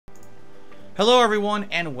Hello everyone,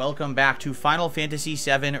 and welcome back to Final Fantasy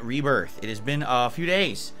VII Rebirth. It has been a few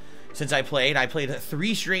days since I played. I played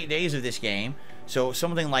 3 straight days of this game, so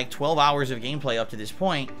something like 12 hours of gameplay up to this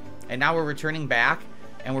point. And now we're returning back,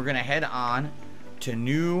 and we're going to head on to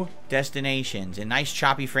new destinations. And nice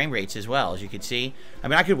choppy frame rates as well, as you can see. I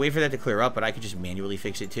mean, I could wait for that to clear up, but I could just manually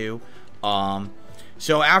fix it too.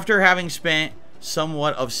 So after having spent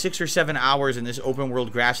somewhat of 6 or 7 hours in this open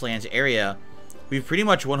world grasslands area, we've pretty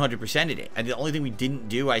much 100%ed it. And the only thing we didn't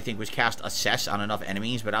do, I think, was cast Assess on enough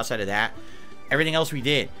enemies. But outside of that, everything else we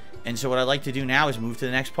did. And so what I'd like to do now is move to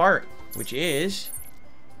the next part, which is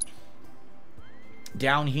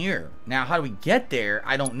down here. Now, how do we get there?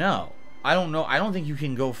 I don't know. I don't think you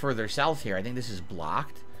can go further south here. I think this is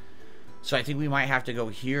blocked. So I think we might have to go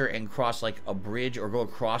here and cross like a bridge or go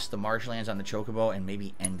across the marshlands on the Chocobo and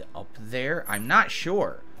maybe end up there. I'm not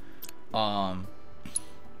sure.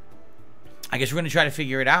 I guess we're going to try to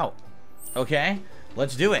figure it out. Okay?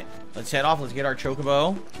 Let's do it. Let's head off. Let's get our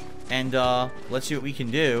Chocobo. And let's see what we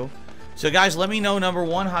can do. So, guys, let me know, number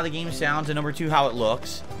 1, how the game sounds. And number 2, how it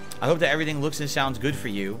looks. I hope that everything looks and sounds good for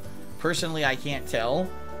you. Personally, I can't tell.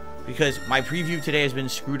 Because my preview today has been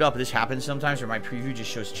screwed up. This happens sometimes where my preview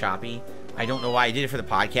just shows choppy. I don't know why. I did it for the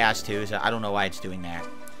podcast, too. So I don't know why it's doing that.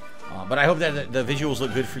 But I hope that the visuals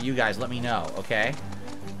look good for you guys. Let me know, okay?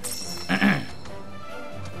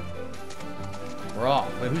 We're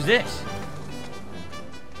off. Wait, who's this?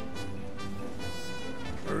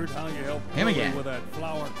 Heard how you helped him again with that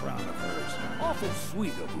flower crown of hers. Awful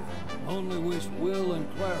sweet of you. Only wish Will and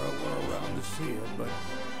Clara were around to see it, but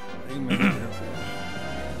they made their best.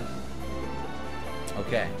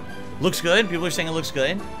 Okay. Looks good. People are saying it looks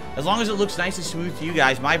good. As long as it looks nice and smooth to you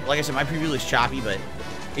guys. Like I said, my preview looks choppy, but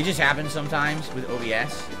it just happens sometimes with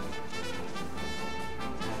OBS.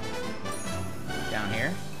 Down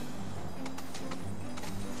here.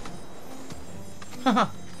 Haha.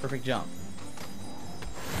 Perfect jump.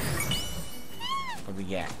 What do we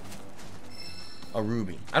get? A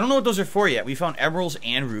ruby. I don't know what those are for yet. We found emeralds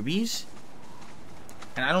and rubies.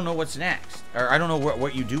 And I don't know what's next. Or I don't know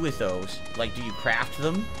what you do with those. Like, do you craft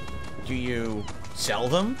them? Do you sell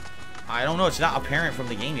them? I don't know. It's not apparent from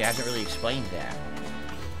the game. It hasn't really explained that.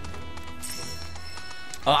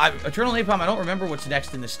 Eternal Napalm, I don't remember what's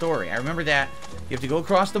next in the story. I remember that you have to go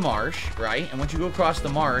across the marsh, right? And once you go across the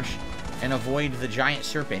marsh and avoid the giant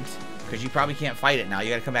serpent, because you probably can't fight it now.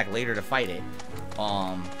 You got to come back later to fight it.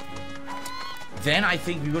 Then I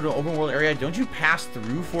think you go to an open world area. Don't you pass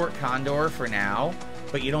through Fort Condor for now,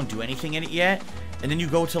 but you don't do anything in it yet? And then you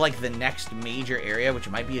go to like the next major area, which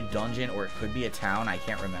might be a dungeon or it could be a town. I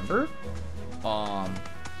can't remember. And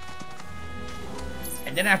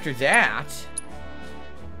then after that,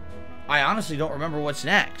 I honestly don't remember what's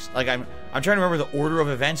next. Like I'm trying to remember the order of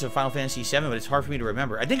events of Final Fantasy VII, but it's hard for me to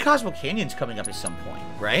remember. I think Cosmo Canyon's coming up at some point,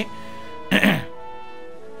 right?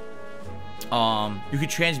 You could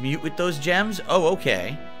transmute with those gems. Oh,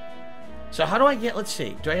 okay. So how do I get? Let's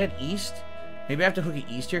see. Do I head east? Maybe I have to hook it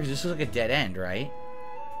east here because this is like a dead end, right?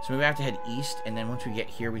 So maybe I have to head east, and then once we get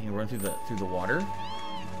here, we can run through the water.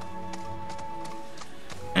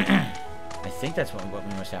 I think that's what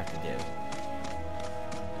we must have to do.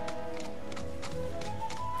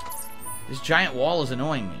 This giant wall is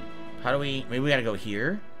annoying me. How do we... Maybe we gotta go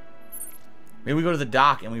here? Maybe we go to the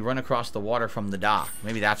dock and we run across the water from the dock.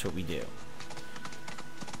 Maybe that's what we do.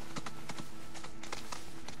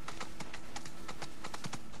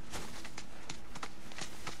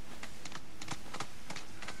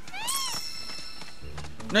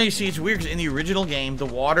 No, you see, it's weird because in the original game, the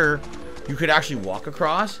water, you could actually walk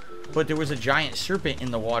across, but there was a giant serpent in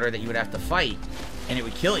the water that you would have to fight, and it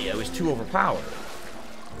would kill you. It was too overpowered.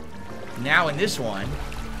 Now in this one,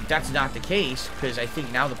 that's not the case, because I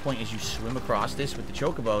think now the point is you swim across this with the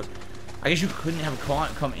Chocobos. I guess you couldn't have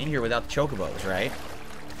come in here without the Chocobos, right?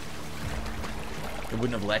 It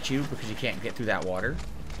wouldn't have let you because you can't get through that water.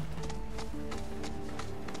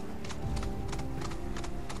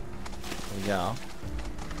 There we go.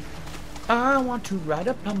 I want to ride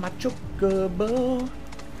up on my Chocobo.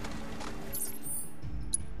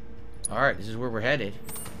 Alright, this is where we're headed.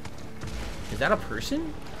 Is that a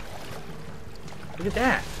person? Look at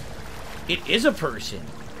that. It is a person.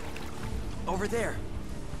 Over there.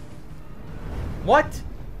 What?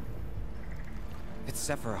 It's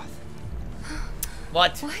Sephiroth.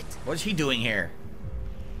 What? What? What's he doing here?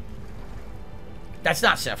 That's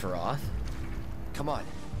not Sephiroth. Come on.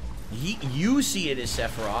 You see it as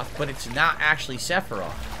Sephiroth, but it's not actually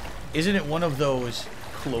Sephiroth. Isn't it one of those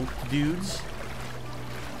cloaked dudes?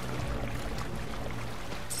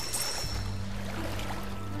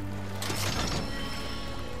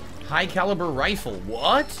 High caliber rifle.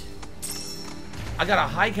 What? I got a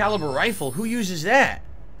high caliber rifle. Who uses that?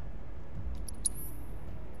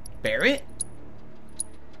 Barrett?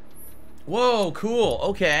 Whoa, cool.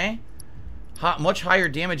 Okay. Much higher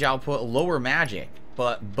damage output, lower magic,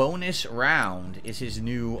 but bonus round is his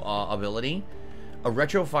new ability. A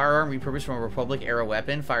retro firearm repurposed from a Republic-era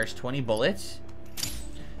weapon, fires 20 bullets.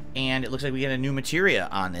 And it looks like we get a new materia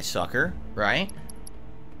on this sucker, right?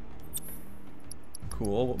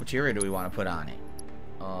 Cool. What materia do we want to put on it?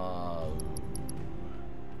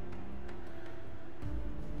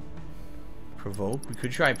 Provoke? We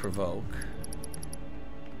could try provoke.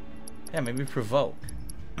 Yeah, maybe provoke.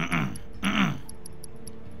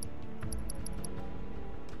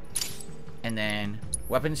 And then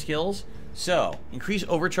weapon skills. So, increase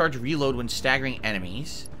overcharge reload when staggering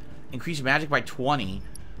enemies. Increase magic by 20.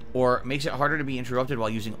 Or makes it harder to be interrupted while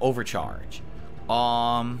using overcharge.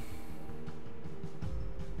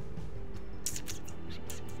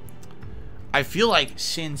 I feel like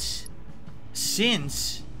since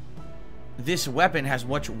this weapon has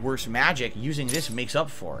much worse magic, using this makes up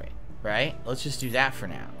for it, right? Let's just do that for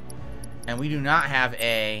now. And we do not have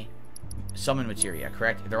a summon materia,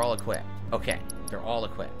 correct? They're all equipped. Okay, they're all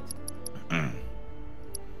equipped.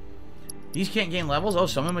 These can't gain levels? Oh,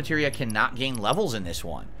 summon materia cannot gain levels in this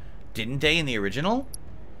one. Didn't they in the original?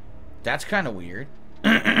 That's kind of weird.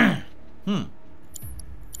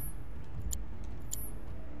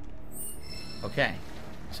 Okay.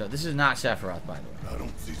 So this is not Sephiroth, by the way. I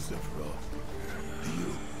don't see Sephiroth. Do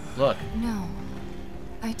you? Look. No,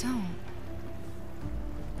 I don't.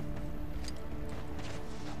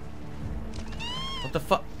 What the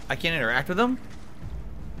fuck? I can't interact with him?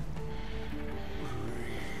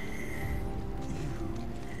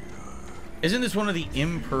 Isn't this one of the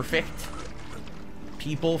imperfect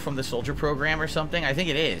people from the soldier program or something? I think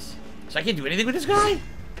it is. So I can't do anything with this guy?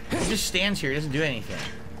 He just stands here. He doesn't do anything.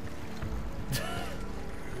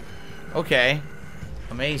 Okay.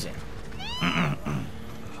 Amazing.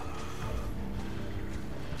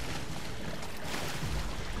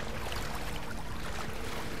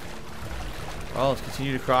 Well, let's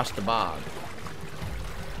continue to cross the bog.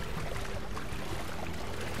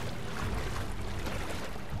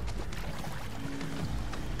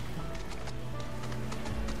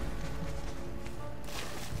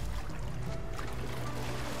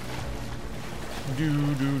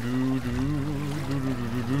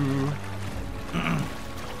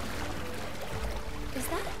 Is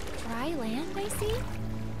that dry land I see?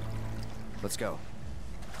 Let's go.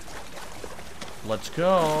 Let's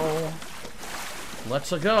go.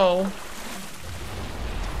 Let's go.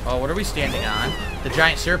 Oh, what are we standing on? The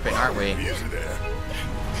giant serpent, aren't we?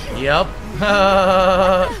 Yep.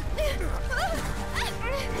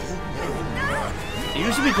 It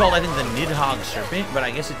used to be called, I think, the Nidhogg serpent, but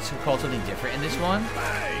I guess it's called something different in this one.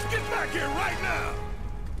 Hey, get back here right now!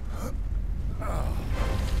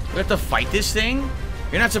 We have to fight this thing?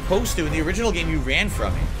 You're not supposed to. In the original game, you ran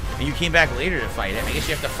from it. And you came back later to fight it. I guess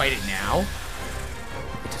you have to fight it now.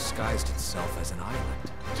 It disguised itself as an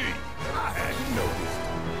island. Gee, I hadn't noticed.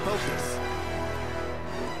 Focus.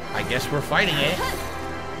 I guess we're fighting it.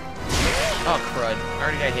 Oh, crud. I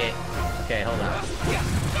already got hit. Okay, hold on.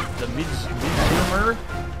 The Midgardsormr?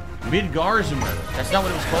 Midgardsormr. That's not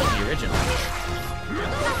what it was called in the original.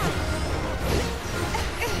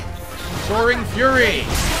 Soaring Fury!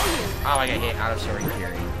 Oh, I got hit out of Soaring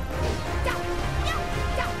Fury.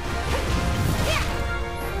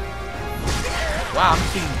 Wow, I'm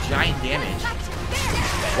taking giant damage.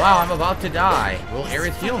 Wow, I'm about to die. Will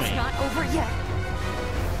Aerith heal me? Not over yet.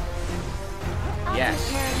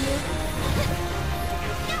 Yes.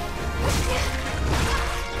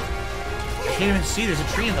 I can't even see. There's a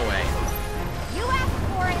tree in the way. You asked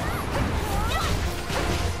for it.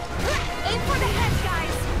 Aim for the head,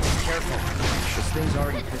 guys. Careful. This thing's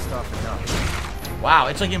already pissed off enough. Wow,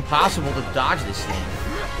 it's like impossible to dodge this thing.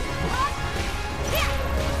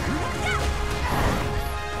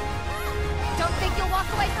 Don't think you'll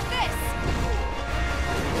walk away from this.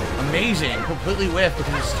 Amazing. Completely whiffed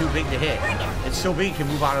because it's too big to hit. It's so big it can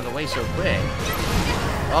move out of the way so quick.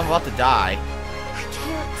 Well, I'm about to die. I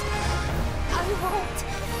can't. I won't.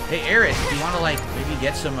 Hey, Aerith, do you want to, like, maybe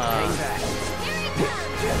get some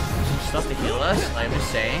stuff to heal us? Like I'm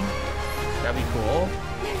just saying. That'd be cool.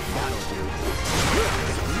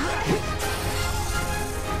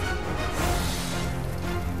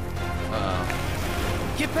 Uh-oh.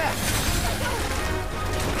 Get back!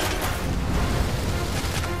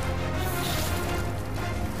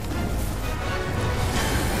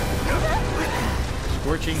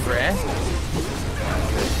 Scorching breath.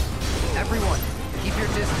 Everyone, keep your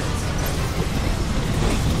distance.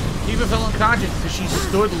 Tifa fell unconscious because she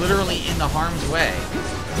stood literally in the harm's way.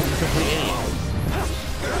 She's a complete idiot.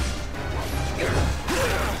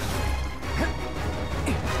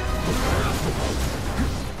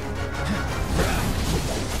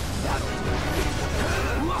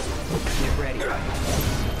 Get ready.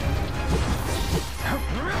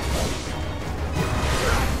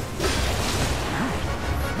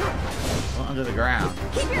 Under the ground.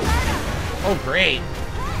 Keep your guard up. Oh, great.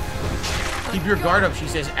 Keep your guard up, she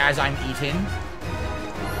says, as I'm eaten.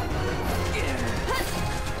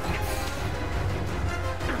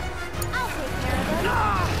 I'll take care of them.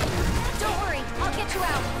 Don't worry, I'll get you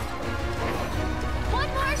out. One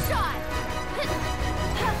more shot.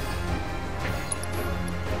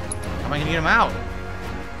 How am I gonna get him out?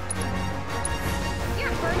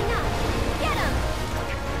 You're burning up. Get him.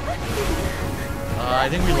 I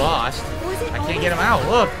think we lost. Was it I can't always get him out.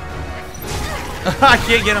 Look. I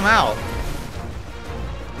can't get him out.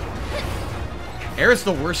 Aerith's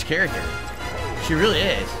the worst character. She really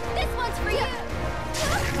is. This one's for you.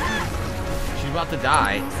 She's about to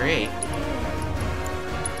die. Great.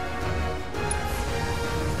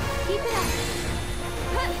 Keep it up.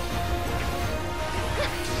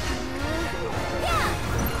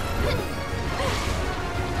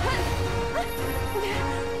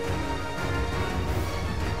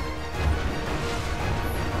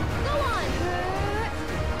 Go on.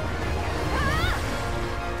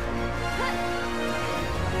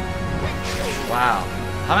 Wow.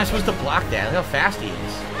 How am I supposed to block that? Look how fast he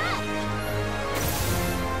is.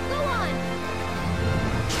 Go on.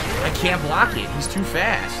 I can't block it. He's too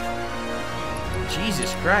fast.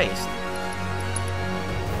 Jesus Christ.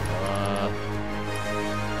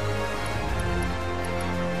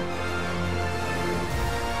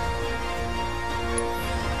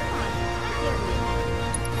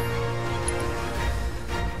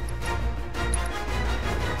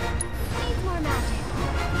 Needs more magic.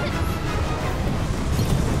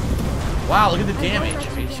 Wow, look at the damage.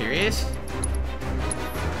 Are you serious?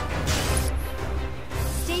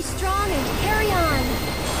 Stay strong and carry on.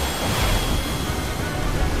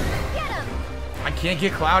 Get him. I can't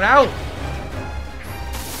get Cloud out.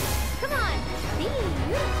 Come on. Be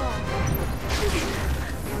beautiful.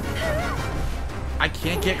 I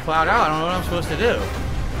can't get Cloud out. I don't know what I'm supposed to do.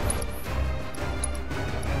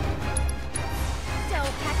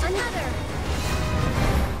 Don't catch another.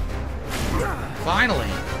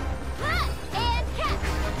 Finally. And catch.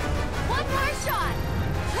 One more shot.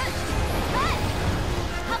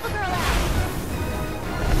 Help a girl out.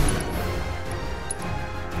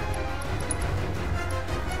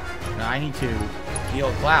 Now I need to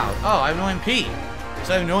heal Cloud. Oh, I have no MP.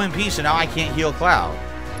 So I have no MP, so now I can't heal Cloud.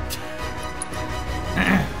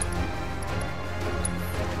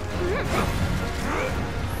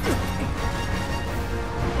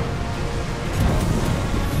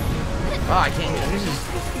 Oh, I can't. This is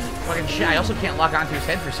fucking shit. I also can't lock onto his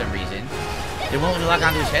head for some reason. They won't let me lock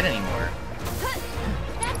onto his head anymore.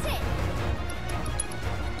 That's it.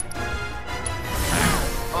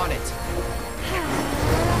 On it.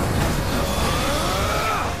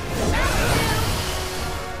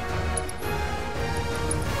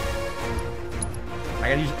 I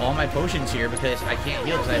gotta use all my potions here because I can't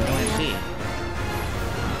heal because I have no MP.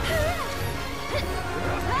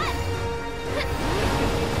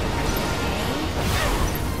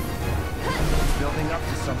 Building up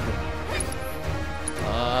to something.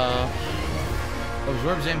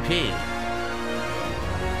 Absorbs MP.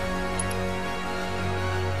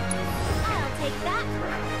 I'll take that.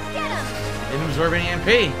 Get him. Didn't absorb any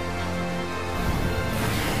MP.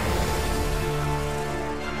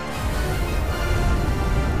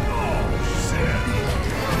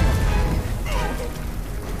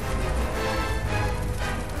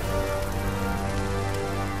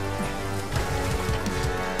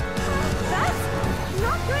 That's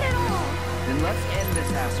not good at all. Then let's end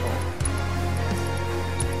this asshole.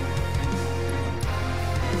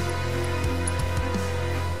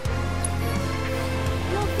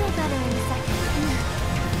 You'll feel better in a second.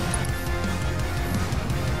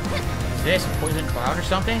 Is this Poison Cloud or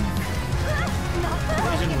something?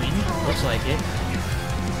 Poison Wind? Looks like it.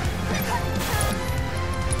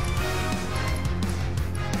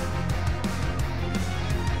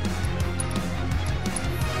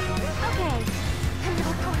 Okay. I'm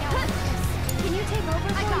not going out like this. Can you take over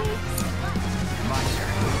for me? My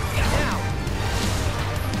turn. Now.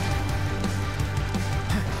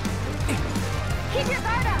 Keep your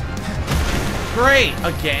guard up. Great!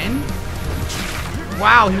 Again?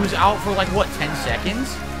 Wow, he was out for like, what, 10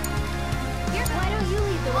 seconds? Why don't you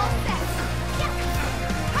lead the way?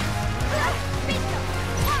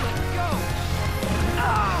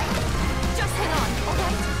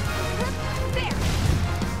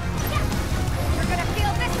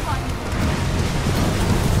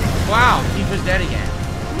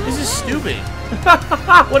 stupid.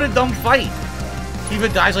 What a dumb fight.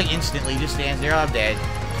 Tifa dies like instantly, just stands there. Oh, I'm dead.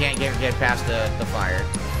 Can't get past the fire.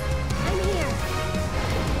 I'm here.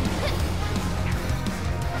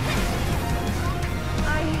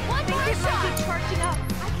 One more shot. Keep charging up.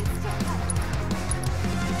 I can still help.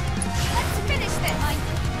 Let's finish this.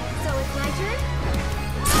 So it's my turn?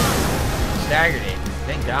 Staggered it.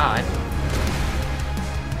 Thank God.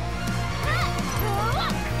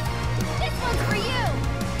 This one's for you.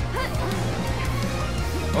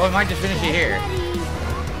 Oh, I might just finish it here.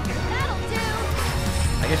 That'll do.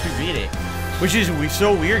 I guess we beat it. Which is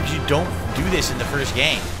so weird because you don't do this in the first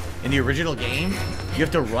game. In the original game, you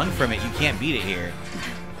have to run from it. You can't beat it here.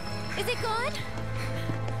 Is it gone?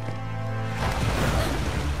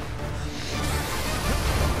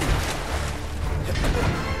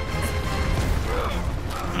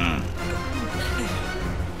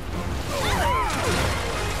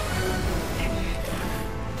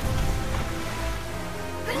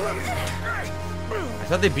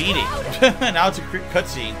 I thought they beat it. Now it's a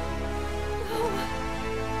cutscene.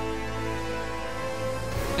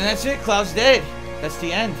 And that's it. Cloud's dead. That's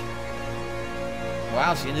the end.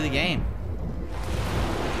 Wow, it's the end of the game.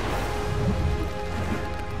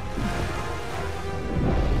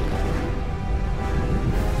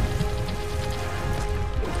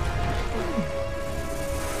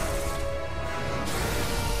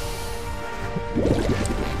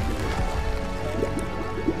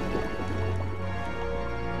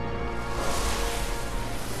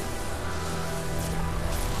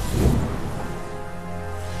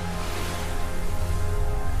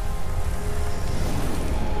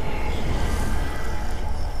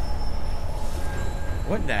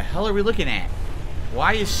 What the hell are we looking at?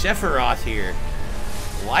 Why is Sephiroth here?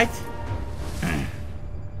 What?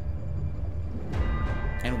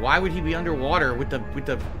 And why would he be underwater with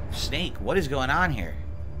the snake? What is going on here?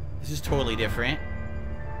 This is totally different.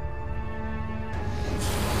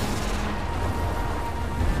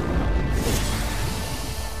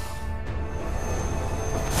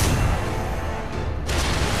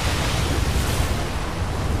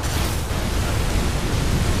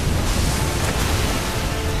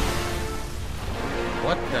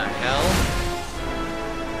 What the hell?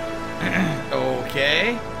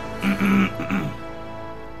 Okay.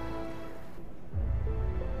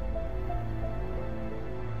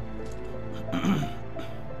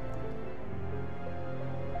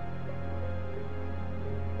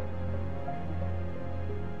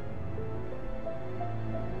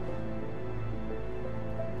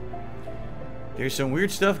 There's some weird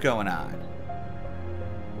stuff going on.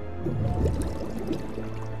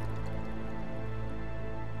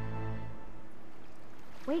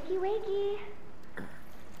 Wakey, wakey.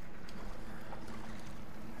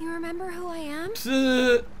 You remember who I am?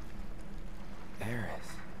 Psst. Aerith.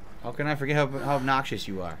 How can I forget how obnoxious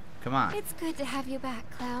you are? Come on. It's good to have you back,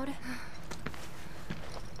 Cloud.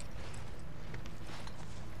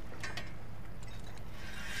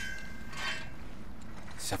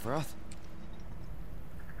 Sephiroth?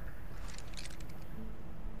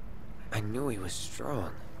 I knew he was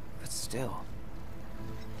strong, but still.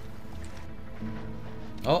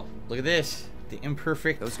 Oh, look at this. The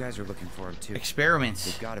imperfect Those guys are looking for him too. experiments.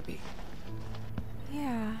 They've gotta be.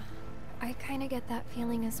 Yeah, I kind of get that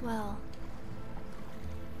feeling as well.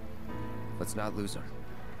 Let's not lose her.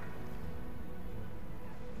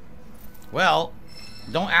 Well,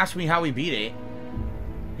 don't ask me how we beat it.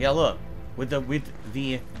 Yeah, look. With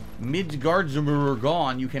the Midgardsormr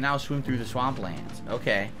gone, you can now swim through the swamplands.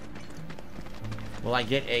 Okay. Will I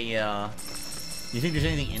get a, you think there's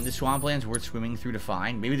anything in the swamplands worth swimming through to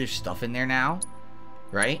find? Maybe there's stuff in there now?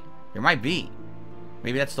 Right? There might be.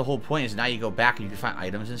 Maybe that's the whole point, is now you go back and you can find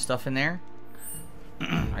items and stuff in there?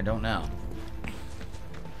 I don't know.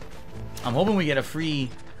 I'm hoping we get a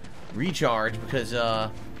free recharge because,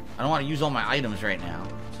 I don't want to use all my items right now.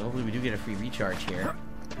 So hopefully we do get a free recharge here.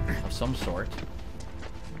 Of some sort.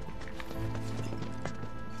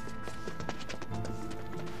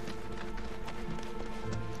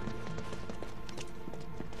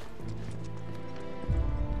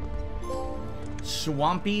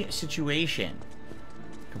 Swampy situation.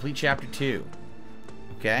 Complete chapter 2.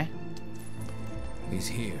 Okay. He's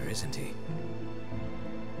here, isn't he?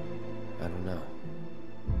 I don't know.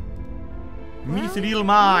 Mythril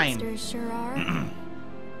mine. Monsters sure are.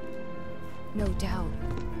 No doubt.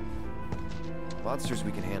 Monsters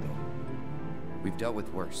we can handle. We've dealt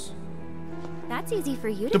with worse. That's easy for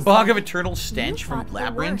you to The bog say. of eternal stench You from fought the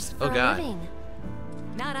Labyrinth. worst Oh for a god. living.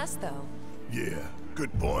 Not us, though. Yeah,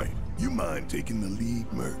 good point. You mind taking the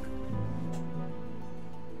lead, Merc?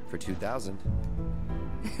 For 2,000.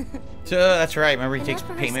 So that's right. Remember, he takes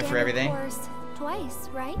Enough her payment for standard everything. course twice,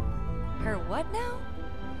 right? Her what now?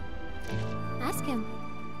 Ask him.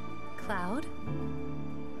 Cloud?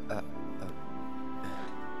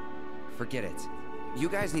 Forget it. You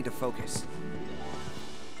guys need to focus.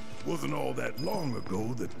 Wasn't all that long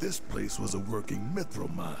ago that this place was a working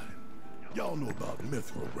Mythril mine. Y'all know about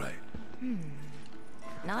Mythril, right?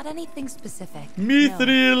 Not anything specific.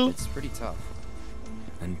 Mythril. It's pretty tough.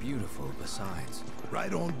 And beautiful besides.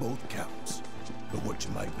 Right on both counts. But what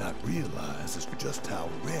you might not realize is just how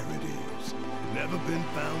rare it is. Never been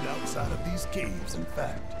found outside of these caves, in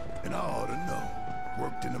fact. And I ought to know.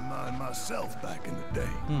 Worked in a mine myself back in the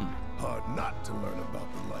day. Hard not to learn about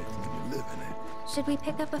the life when you live in it. Should we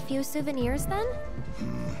pick up a few souvenirs then?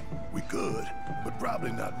 We could, but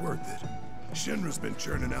probably not worth it. Shinra's been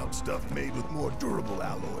churning out stuff made with more durable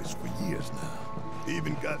alloys for years now.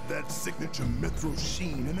 Even got that signature Mythril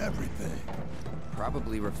sheen and everything.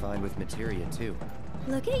 Probably refined with materia too.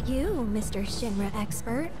 Look at you, Mr. Shinra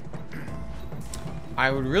expert. I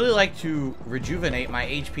would really like to rejuvenate my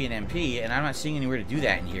HP and MP, and I'm not seeing anywhere to do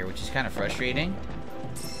that in here, which is kind of frustrating.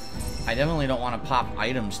 I definitely don't want to pop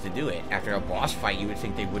items to do it. After a boss fight, you would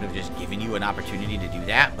think they would have just given you an opportunity to do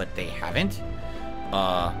that, but they haven't.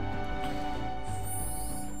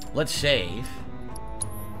 Let's save.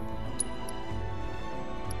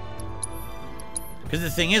 Because the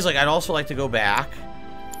thing is, like, I'd also like to go back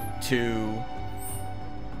to...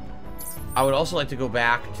 I would also like to go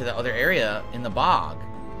back to the other area in the bog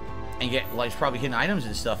and get, like, probably hidden items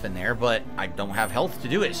and stuff in there, but I don't have health to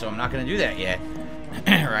do it, so I'm not going to do that yet.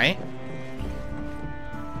 Right?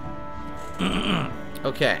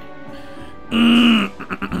 Okay.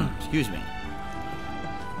 Excuse me.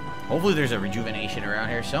 Hopefully there's a rejuvenation around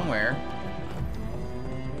here somewhere.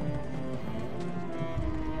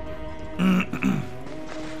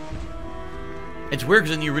 It's weird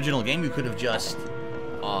because in the original game you could have just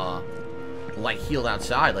like healed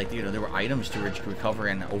outside, like, you know, there were items to recover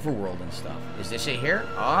in the overworld and stuff. Is this it here?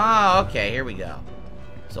 Oh, okay, here we go.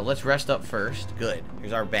 So let's rest up first. Good.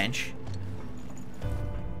 Here's our bench.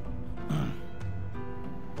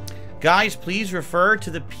 Guys, please refer to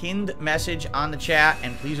the pinned message on the chat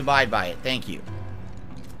and please abide by it. Thank you.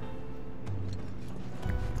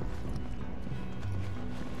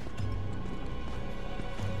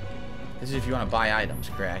 This is if you want to buy items,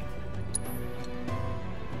 correct?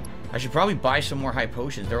 I should probably buy some more high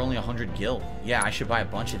potions. They're only 100 gil. Yeah, I should buy a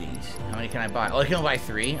bunch of these. How many can I buy? Oh, I can only buy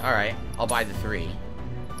 3? Alright, I'll buy the 3.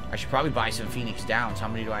 I should probably buy some Phoenix Downs. How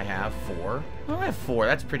many do I have? 4? Oh, I have 4.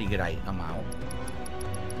 That's a pretty good amount.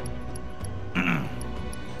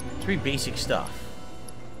 It's pretty basic stuff.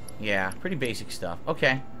 Yeah, pretty basic stuff.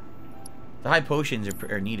 Okay. The high potions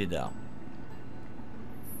are needed, though.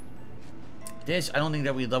 This, I don't think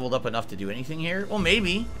that we leveled up enough to do anything here. Well,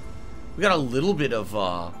 maybe. We got a little bit of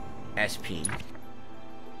SP.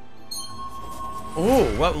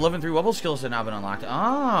 Oh, what level 3 level skills have now been unlocked.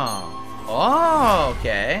 Oh. Oh,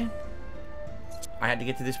 okay. I had to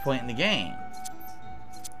get to this point in the game.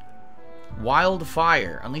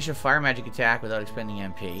 Wildfire. Unleash a fire magic attack without expending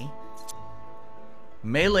MP.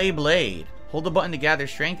 Melee Blade. Hold the button to gather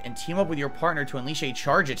strength and team up with your partner to unleash a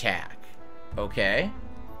charge attack. Okay.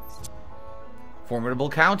 Formidable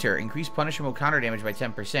Counter. Increase punishable counter damage by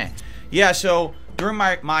 10%. Yeah, so during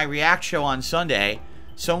my React show on Sunday,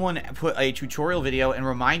 someone put a tutorial video and it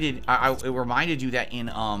reminded you that in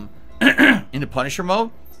in the Punisher mode,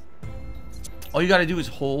 all you got to do is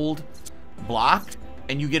hold block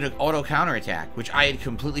and you get an auto counter attack, which I had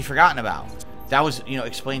completely forgotten about. That was, you know,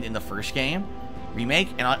 explained in the first game remake,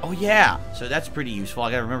 and oh yeah, so that's pretty useful.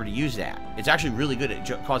 I gotta remember to use that. It's actually really good. It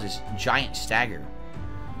causes giant stagger.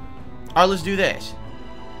 All right, let's do this.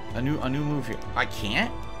 A new move here. I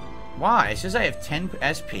can't. Why? It says I have 10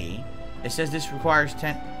 SP. It says this requires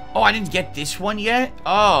 10. Oh, I didn't get this one yet.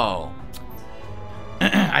 Oh,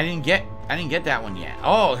 I didn't get that one yet.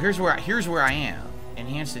 Oh, here's where I am.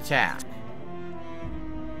 Enhanced attack.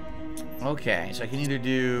 Okay, so I can either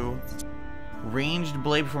do ranged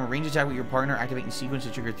blade, perform a ranged attack with your partner, activating sequence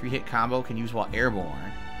to trigger a 3-hit combo, can use while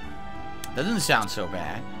airborne. Doesn't sound so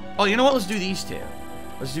bad. Oh, you know what? Let's do these two.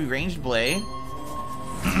 Let's do ranged blade.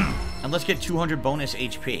 And let's get 200 bonus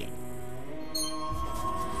HP.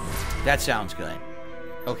 That sounds good.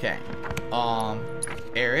 Okay.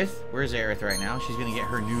 Aerith. Where's Aerith right now? She's gonna get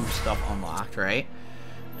her new stuff unlocked, right?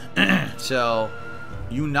 So,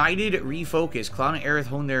 United Refocus. Cloud and Aerith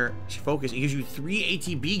hone their focus. It gives you 3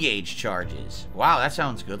 ATB gauge charges. Wow, that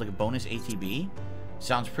sounds good. Like a bonus ATB.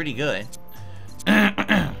 Sounds pretty good.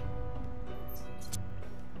 I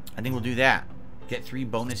think we'll do that. Get 3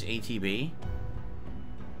 bonus ATB.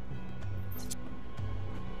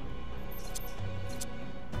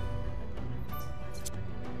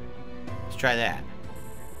 try that.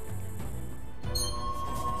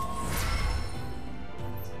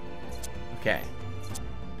 Okay.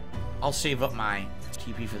 I'll save up my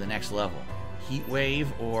TP for the next level. Heat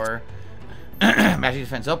Wave or Magic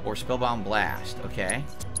Defense Up or Spellbound Blast. Okay.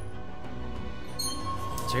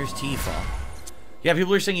 So here's Tifa. Yeah,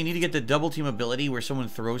 people are saying you need to get the double team ability where someone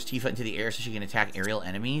throws Tifa into the air so she can attack aerial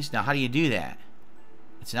enemies. Now, how do you do that?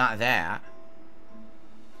 It's not that.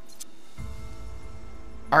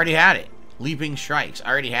 I already had it. Leaping Strikes. I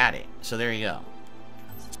already had it. So there you go.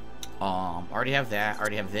 Already have that.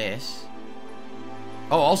 Already have this.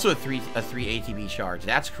 Oh, also a 3 ATB charge.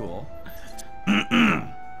 That's cool.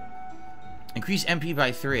 Increase MP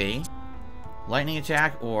by 3. Lightning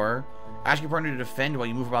attack or ask your partner to defend while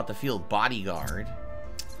you move about the field. Bodyguard.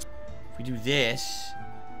 If we do this,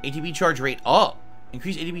 ATB charge rate up.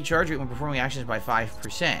 Increase ATB charge rate when performing actions by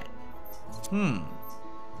 5%.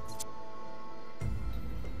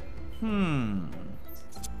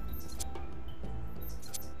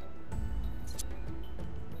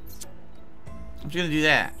 I'm just gonna do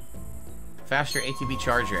that. Faster ATB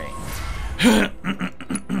charge rate.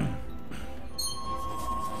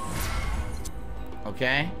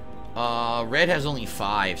 Okay. Red has only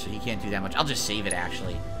 5, so he can't do that much. I'll just save it,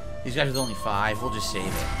 actually. These guys with only 5, we'll just save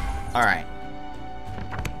it. Alright.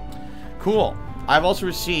 Cool. I've also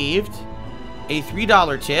received a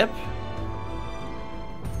 $3 tip.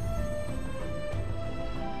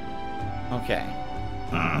 Okay.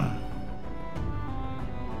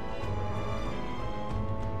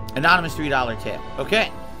 Anonymous $3 tip.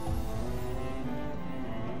 Okay.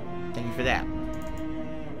 Thank you for that.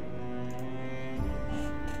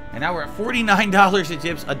 And now we're at $49 in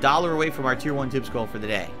tips, $1 away from our tier 1 tips goal for the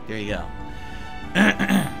day. There you go.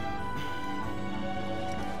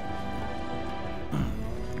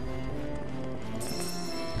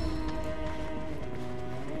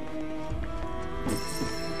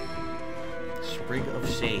 Sprig of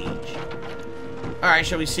Sage. Alright,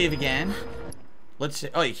 shall we save again? Let's see.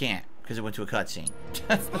 Oh, you can't, because it went to a cutscene.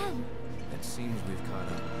 It seems we've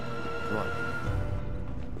caught up. Come on.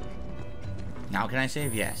 Now can I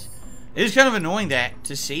save? Yes. It is kind of annoying that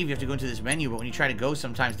to save you have to go into this menu, but when you try to go,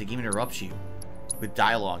 sometimes the game interrupts you with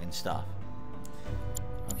dialogue and stuff.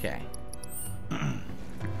 Okay.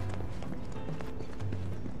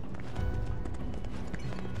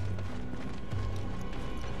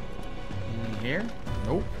 Anything here?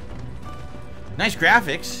 Nope. Nice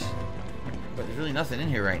graphics, but there's really nothing in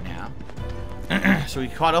here right now. So we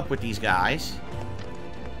caught up with these guys.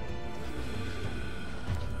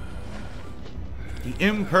 The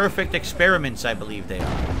imperfect experiments, I believe they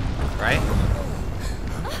are. Right?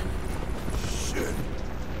 Shit.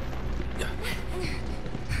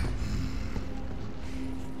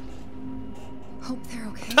 Hope they're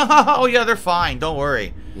okay. Oh, yeah, they're fine. Don't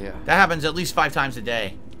worry. Yeah. That happens at least 5 times a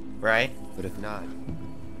day. Right? But if not,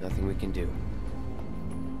 nothing we can do.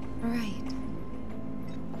 Right.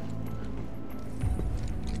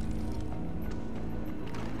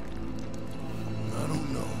 I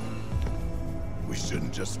don't know. We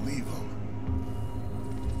shouldn't just leave them.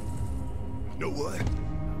 Know what?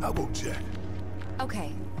 I'll go check.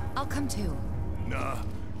 Okay, I'll come too. Nah,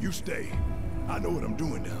 you stay. I know what I'm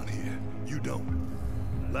doing down here. You don't.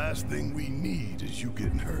 Last thing we need is you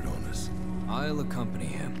getting hurt on us. I'll accompany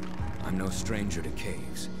him. I'm no stranger to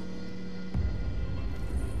caves.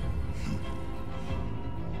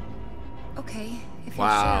 Okay, if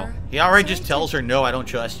Wow. you're sure. He already Sorry just tells her, no, I don't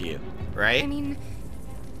trust you. Right? I mean,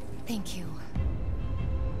 thank you.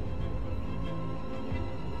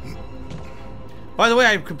 By the way,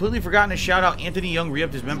 I've completely forgotten to shout out Anthony Young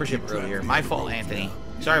re-upped his membership earlier. My fault, Anthony.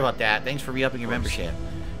 Sorry about that. Thanks for re-upping your membership.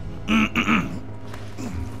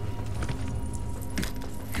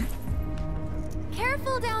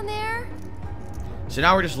 Careful down there. So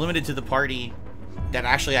now we're just limited to the party that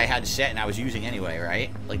actually I had set and I was using anyway,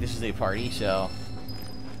 right? Like, this is the party, so...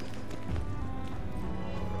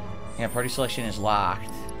 Yeah, party selection is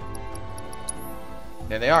locked.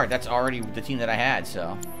 There they are. That's already the team that I had,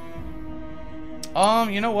 so...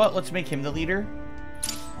 You know what? Let's make him the leader.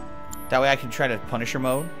 That way I can try to Punisher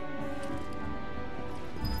mode.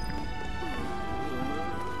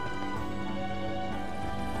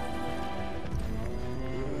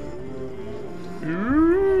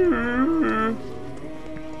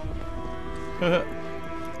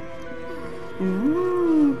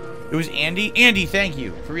 It was Andy? Andy, thank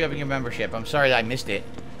you for re-upping your membership. I'm sorry that I missed it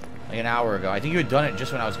like an hour ago. I think you had done it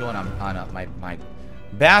just when I was going on my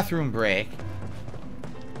bathroom break.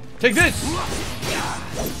 Take this!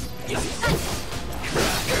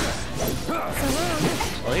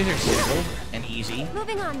 Well, these are simple and easy.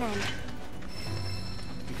 Moving on then.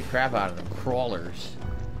 the crap out of them. Crawlers.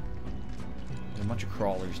 There's a bunch of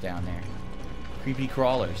crawlers down there. Creepy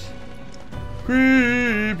crawlers.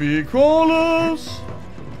 Creepy crawlers!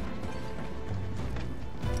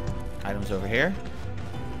 Items over here.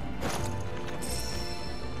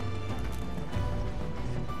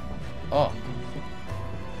 Oh.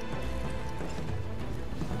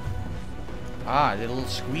 Ah, I did a little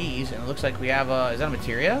squeeze, and it looks like we have a... Is that a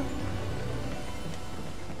materia?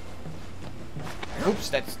 Oops,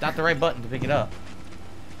 that's not the right button to pick it up.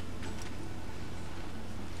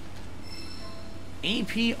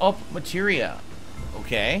 AP up materia.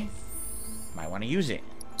 Okay. Might want to use it.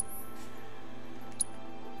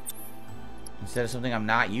 Instead of something I'm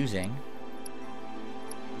not using.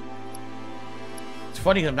 It's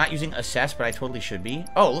funny because I'm not using assess, but I totally should be.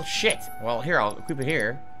 Oh, shit. Well, here, I'll equip it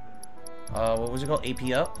here. What was it called?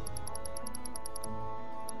 AP up?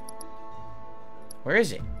 Where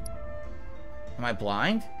is it? Am I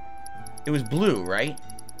blind? It was blue, right?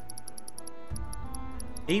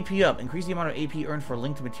 AP up. Increase the amount of AP earned for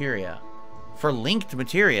linked materia. For linked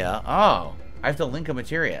materia? Oh. I have to link a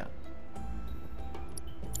materia.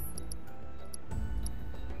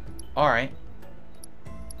 Alright.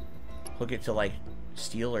 Hook it to, like,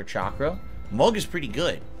 steel or chakra. Mug is pretty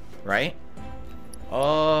good, right?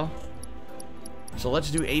 So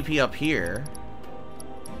let's do AP up here.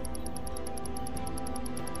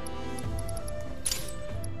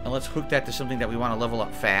 And let's hook that to something that we want to level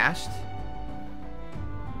up fast.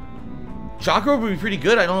 Chakra would be pretty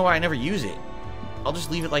good. I don't know why I never use it. I'll just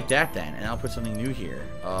leave it like that then, and I'll put something new here.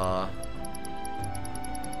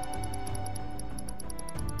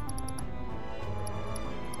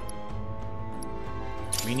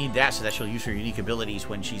 We need that so that she'll use her unique abilities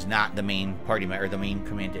when she's not the main party member, or the main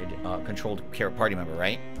commanded, controlled party member,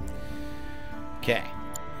 right? Okay.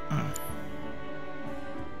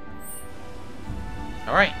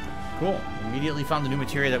 Alright, cool. Immediately found the new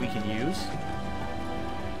materia that we can use.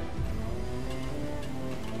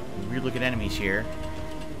 Weird looking enemies here.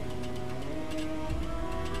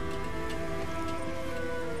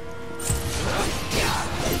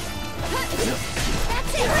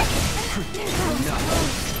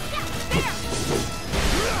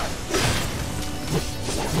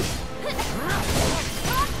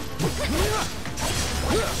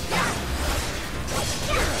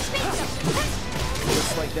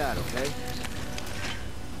 Just like that, okay?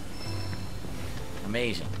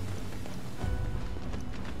 Amazing.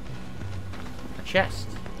 A chest.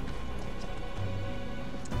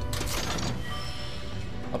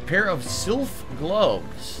 A pair of sylph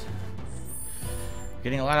gloves.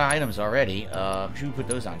 Getting a lot of items already. Should we put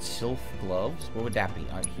those on? Sylph gloves? What would that be?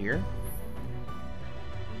 On here?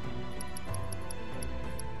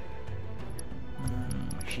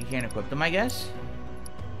 She can't equip them, I guess?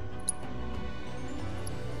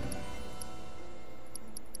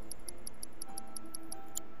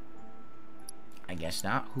 I guess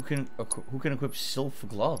not. Who can equip sylph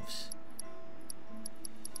gloves?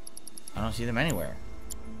 I don't see them anywhere.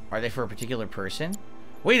 Are they for a particular person?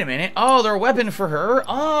 Wait a minute. Oh, they're a weapon for her.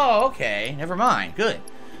 Oh, okay. Never mind. Good.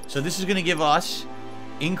 So this is going to give us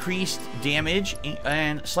increased damage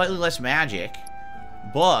and slightly less magic,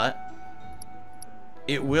 but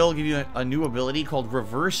it will give you a new ability called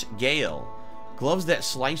Reverse Gale. Gloves that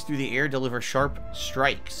slice through the air deliver sharp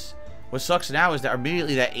strikes. What sucks now is that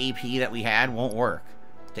immediately that AP that we had won't work.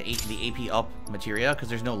 The AP up materia, because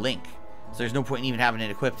there's no link. So there's no point in even having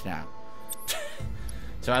it equipped now.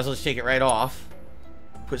 So I might as well just take it right off.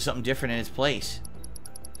 Put something different in its place.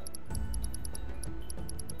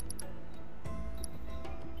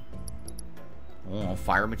 Oh,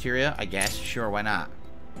 fire materia? I guess. Sure, why not?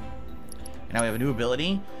 And now we have a new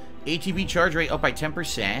ability. ATB charge rate up by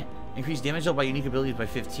 10%. Increase damage up by unique abilities by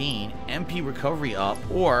 15. MP recovery up.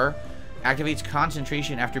 Or activates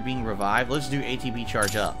concentration after being revived. Let's do ATB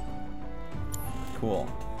charge up. Cool.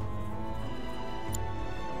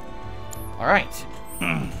 Alright.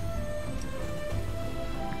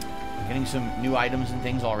 Getting some new items and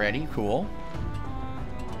things already. Cool.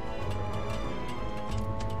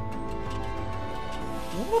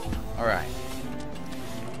 Alright.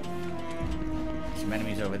 Some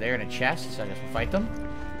enemies over there in a chest, so I guess we'll fight them.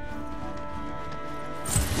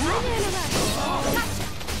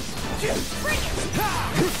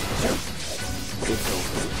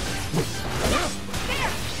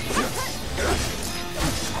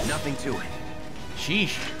 Nothing to it.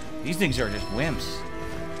 Sheesh. These things are just wimps.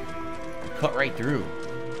 Cut right through.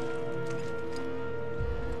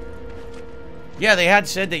 Yeah, they had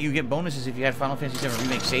said that you get bonuses if you had Final Fantasy VII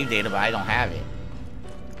Remake save data, but I don't have it.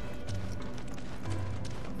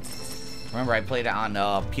 Remember, I played it on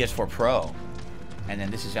PS4 Pro. And then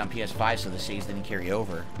this is on PS5, so the saves didn't carry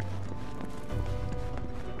over.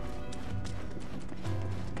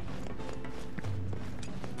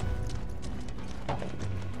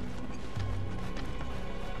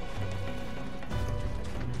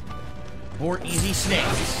 More easy snakes.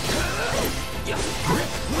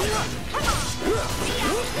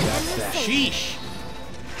 Sheesh.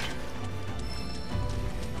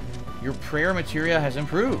 Your prayer materia has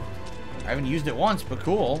improved. I haven't used it once, but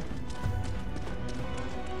cool.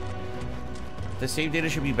 The save data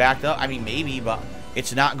should be backed up. I mean, maybe, but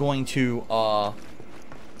it's not going to,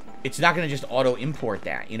 it's not going to just auto-import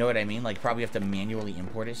that. You know what I mean? Like, probably have to manually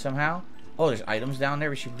import it somehow. Oh, there's items down there.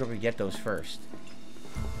 We should probably get those first.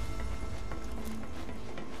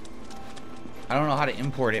 I don't know how to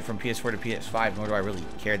import it from PS4 to PS5, nor do I really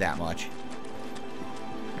care that much.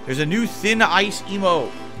 There's a new Thin Ice emote.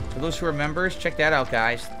 For those who are members, check that out,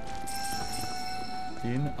 guys.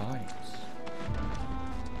 Thin Ice.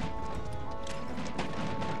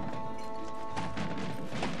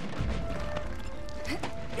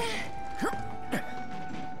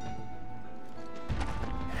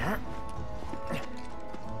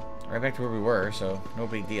 Right back to where we were, so no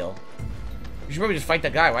big deal. We should probably just fight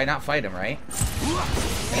that guy. Why not fight him, right?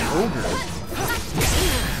 An ogre.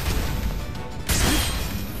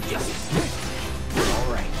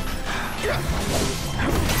 Alright.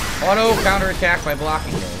 Auto counterattack by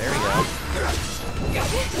blocking there. There we go.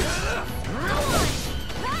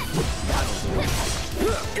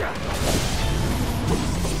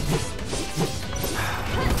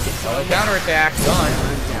 Auto counterattack. Done.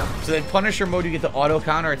 So then Punisher mode, you get the auto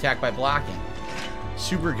counterattack by blocking.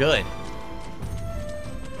 Super good.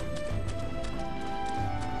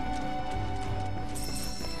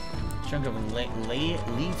 Chunk of Lee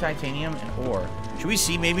titanium and ore. Should we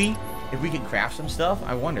see maybe if we can craft some stuff?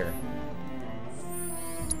 I wonder.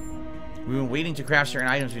 We've been waiting to craft certain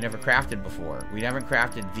items we never crafted before. We haven't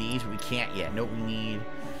crafted these, but we can't yet. Nope, we need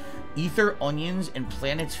ether, onions, and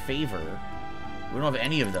planet's favor. We don't have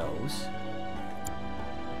any of those.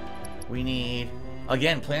 We need,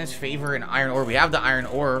 again, planet's favor and iron ore. We have the iron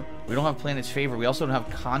ore. We don't have planet's favor. We also don't have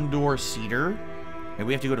condor cedar. Maybe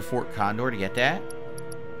we have to go to Fort Condor to get that.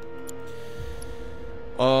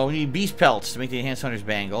 We need beast pelts to make the enhanced hunter's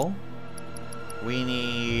bangle. We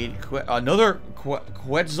need another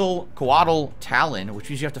Quetzalcoatl talon, which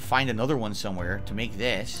means you have to find another one somewhere to make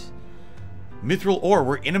this. Mythril ore.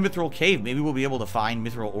 We're in a Mythril cave. Maybe we'll be able to find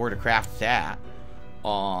Mythril ore to craft that.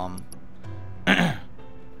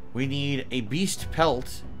 We need a beast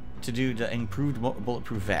pelt to do the improved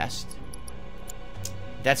bulletproof vest.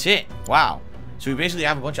 That's it. Wow. So we basically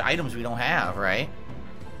have a bunch of items we don't have, right?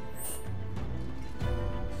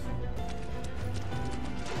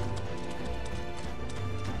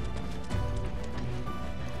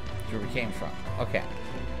 Where we came from. Okay.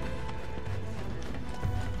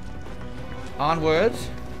 Onwards.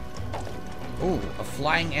 Ooh, a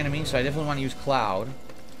flying enemy, so I definitely want to use Cloud.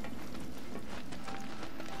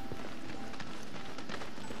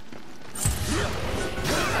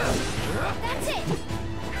 That's it.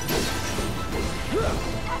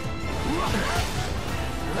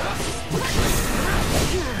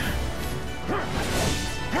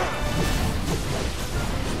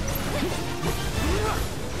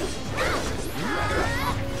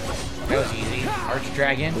 That was easy.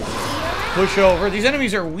 Archdragon. Push over. These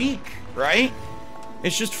enemies are weak, right?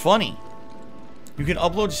 It's just funny. You can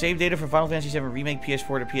upload save data from Final Fantasy VII Remake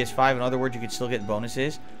PS4 to PS5. In other words, you could still get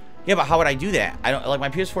bonuses. Yeah, but how would I do that? I don't, like, my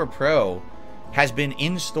PS4 Pro has been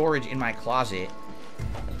in storage in my closet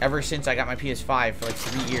ever since I got my PS5 for like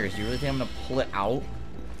 3 years. Do you really think I'm gonna pull it out,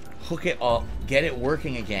 hook it up, get it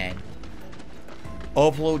working again,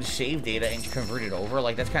 upload save data, and convert it over?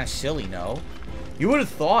 Like, that's kind of silly, no? You would have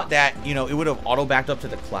thought that, you know, it would have auto backed up to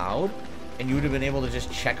the cloud, and you would have been able to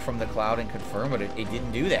just check from the cloud and confirm, but it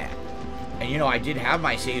didn't do that. And, you know, I did have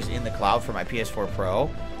my saves in the cloud for my PS4 Pro,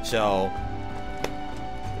 so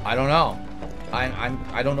I don't know.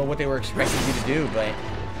 I don't know what they were expecting you to do, but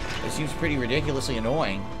it seems pretty ridiculously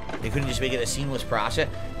annoying. They couldn't just make it a seamless process.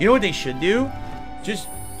 You know what they should do? Just,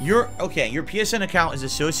 your PSN account is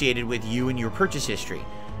associated with you and your purchase history.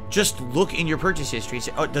 Just look in your purchase history and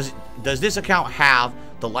say, oh, does this account have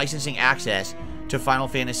the licensing access to Final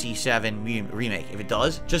Fantasy VII Remake? If it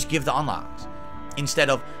does, just give the unlocks. Instead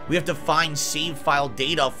of, we have to find save file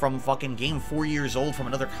data from fucking game 4 years old from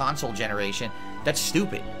another console generation. That's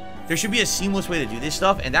stupid. There should be a seamless way to do this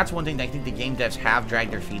stuff, and that's one thing that I think the game devs have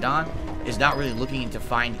dragged their feet on, is not really looking to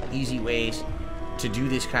find easy ways to do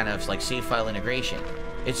this kind of like save file integration.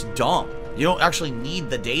 It's dumb. You don't actually need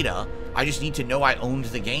the data. I just need to know I owned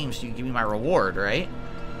the game so you can give me my reward, right?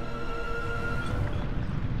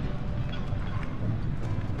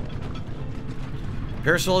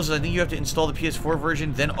 Parasols, I think you have to install the PS4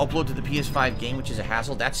 version, then upload to the PS5 game, which is a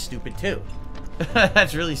hassle. That's stupid, too.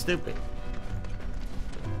 That's really stupid.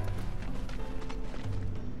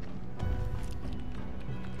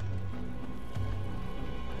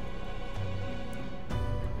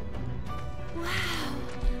 Wow.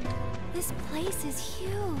 This place is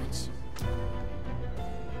huge.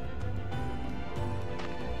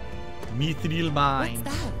 Mythril mine.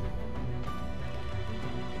 What's that?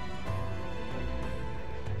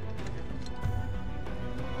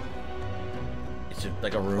 It's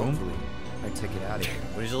like a room. Hopefully, I took it out of here.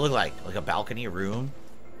 What does it look like? Like a balcony, a room?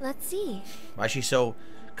 Let's see. Why is she so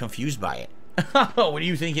confused by it? What do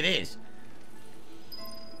you think it is?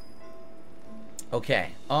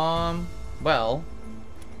 Okay. Well,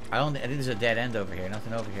 I think there's a dead end over here.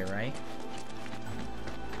 Nothing over here, right?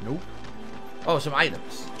 Nope. Oh, some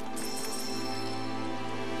items.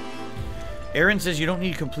 Aaron says you don't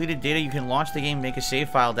need completed data. You can launch the game, make a save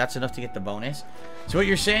file. That's enough to get the bonus. So what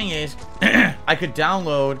you're saying is I could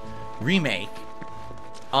download Remake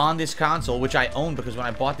on this console, which I own because when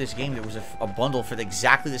I bought this game, there was a bundle for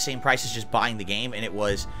exactly the same price as just buying the game, and it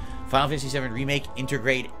was Final Fantasy VII Remake,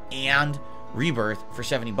 Intergrade, and Rebirth for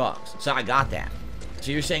 $70. So I got that.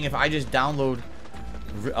 So you're saying if I just download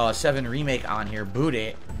 7 Remake on here, boot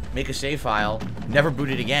it, make a save file, never boot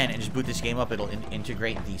it again, and just boot this game up, it'll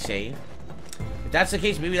integrate the save? If that's the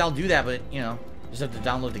case, maybe I'll do that, but, you know, just have to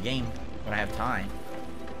download the game when I have time.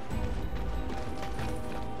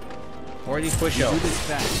 Or these push-ups.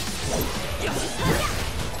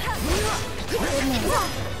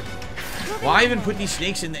 Why even put these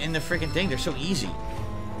snakes in the freaking thing? They're so easy.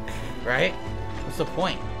 Right? What's the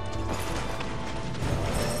point?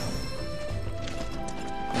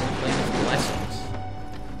 Blessings.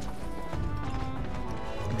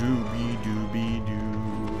 Doobie doobie doo.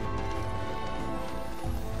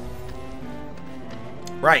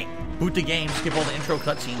 Right. Boot the game, skip all the intro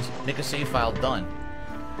cutscenes, make a save file, done.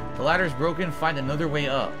 The ladder's broken, find another way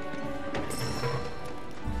up.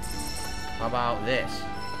 How about this?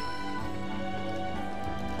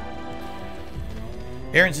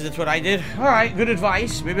 Aaron says that's what I did. Alright, good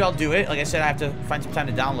advice. Maybe I'll do it. Like I said, I have to find some time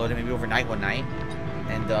to download it, maybe overnight one night.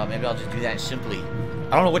 And maybe I'll just do that simply.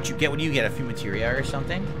 I don't know what you get. What do you get? A few materia or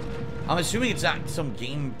something? I'm assuming it's not some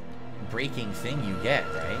game-breaking thing you get,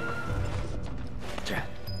 right?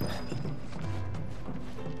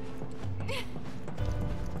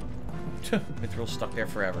 Mithril's stuck there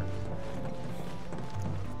forever.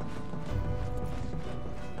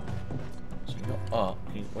 So you go up.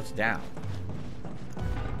 Okay, what's down?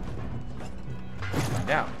 Find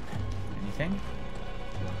out. Anything?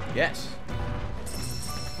 Yes.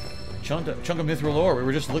 Chunk of Mythril ore. We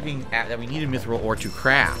were just looking at that we needed Mythril ore to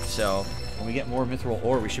craft. So when we get more Mythril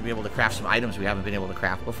ore, we should be able to craft some items we haven't been able to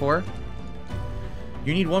craft before.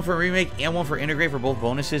 You need one for Remake and one for Integrate for both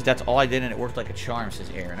bonuses. That's all I did, and it worked like a charm, says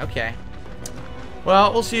Aaron. Okay.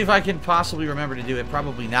 Well, we'll see if I can possibly remember to do it.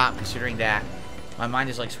 Probably not, considering that my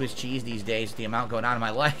mind is like Swiss cheese these days, the amount going on in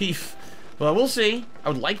my life. But we'll see. I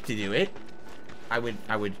would like to do it. I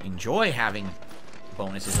would enjoy having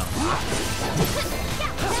bonuses unlocked.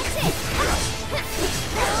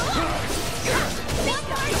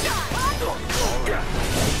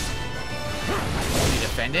 Is he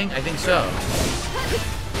defending? I think so.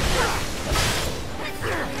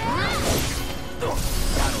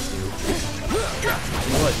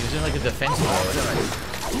 He was in like a defense mode.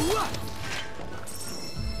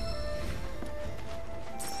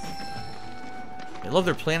 They love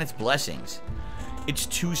their planet's blessings. It's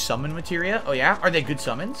 2 summon materia. Oh yeah? Are they good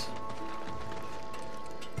summons?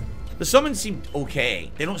 The summons seem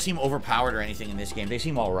okay. They don't seem overpowered or anything in this game. They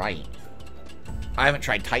seem alright. I haven't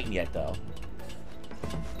tried Titan yet, though.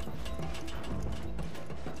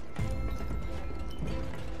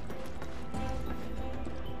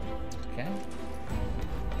 Okay.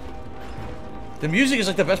 The music is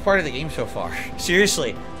like the best part of the game so far.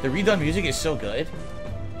 Seriously, the redone music is so good.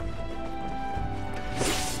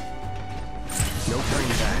 No turning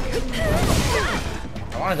back.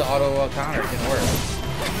 I wanted to auto counter, it didn't work.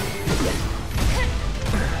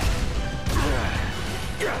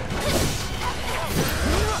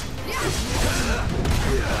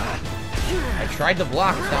 I tried to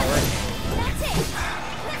block, it's not working.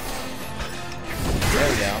 There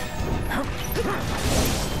we go.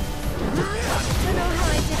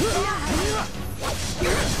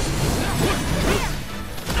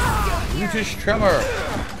 Brutish Tremor.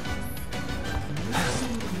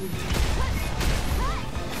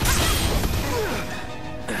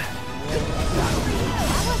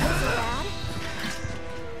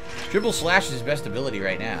 Triple Slash is his best ability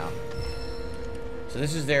right now. So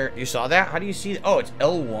this is their... You saw that? How do you see... Oh, it's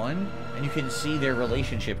L1, and you can see their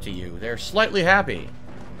relationship to you. They're slightly happy.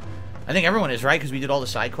 I think everyone is, right? Because we did all the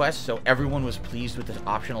side quests, so everyone was pleased with the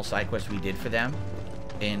optional side quests we did for them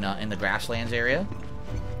in the Grasslands area.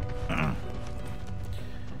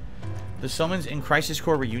 The summons in Crisis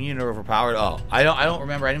Core Reunion are overpowered. Oh, I don't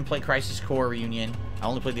remember. I didn't play Crisis Core Reunion. I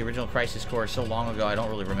only played the original Crisis Core so long ago. I don't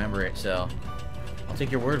really remember it, so I'll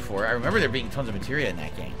take your word for it. I remember there being tons of materia in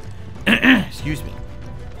that game. Excuse me.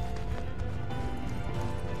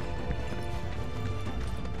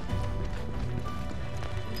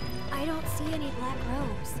 I don't see any black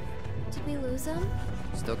robes. Did we lose them?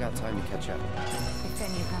 Still got time to catch up. If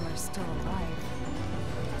any of them are still alive.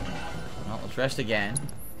 Well, let's rest again.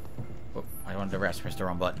 Oh, I wanted to rest. Pressed the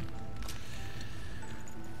wrong button.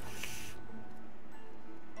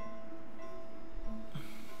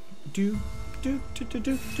 Do do do do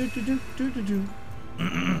do do do do do do.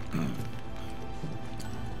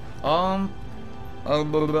 I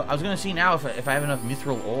was gonna see now if I have enough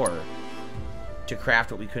Mythril ore to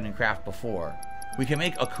craft what we couldn't craft before. We can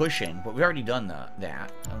make a cushion, but we've already done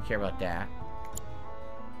that. I don't care about that.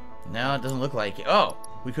 No, it doesn't look like it. Oh,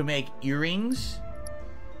 we could make earrings,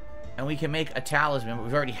 and we can make a talisman, but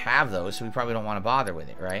we already have those, so we probably don't want to bother with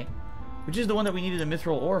it, right? Which is the one that we needed the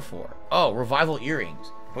Mythril ore for. Oh, revival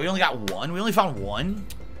earrings. But we only got one? We only found one?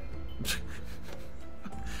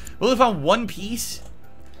 We only found one piece?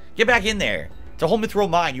 Get back in there. It's a whole Mythril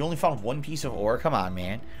mine. You only found one piece of ore? Come on,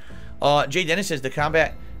 man. Jay Dennis says, is the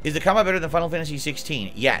combat better than Final Fantasy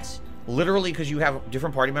 16? Yes. Literally, because you have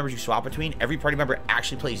different party members you swap between. Every party member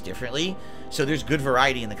actually plays differently. So there's good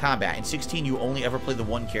variety in the combat. In 16, you only ever play the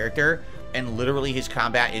one character. And literally, his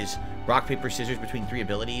combat is rock, paper, scissors between 3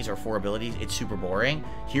 abilities or 4 abilities. It's super boring.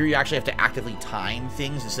 Here, you actually have to actively time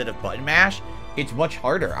things instead of button mash. It's much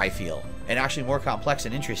harder, I feel. And actually more complex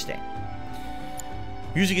and interesting.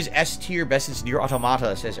 Music is S tier, best since Nier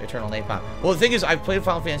Automata, says Eternal Napalm. Well, the thing is, I've played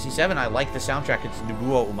Final Fantasy VII. I like the soundtrack. It's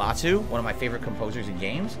Nobuo Uematsu, one of my favorite composers in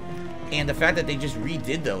games. And the fact that they just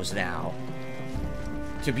redid those now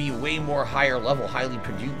to be way more higher level, highly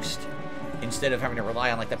produced, instead of having to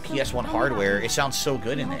rely on like the PS1 hardware, it sounds so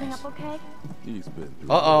good in this.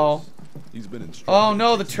 Uh-oh. He's been in oh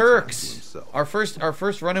no, the Turks. Our first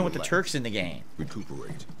run-in with the Turks in the game.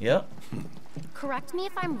 Recuperate. Yep. Correct me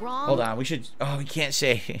if I'm wrong. Hold on, we should... Oh, we can't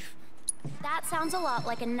save. That sounds a lot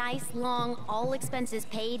like a nice, long,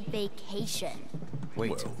 all-expenses-paid vacation.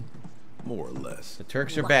 Wait. Well, more or less. The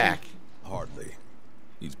Turks are back. Hardly.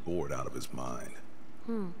 He's bored out of his mind.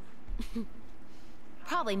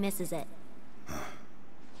 Probably misses it.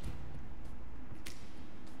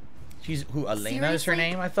 She's... Who, Elena is her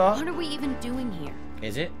Seriously? name, I thought? What are we even doing here?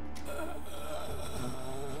 Is it?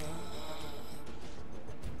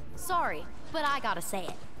 Sorry, but I gotta say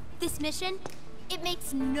it. This mission, it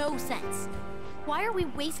makes no sense. Why are we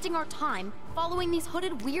wasting our time following these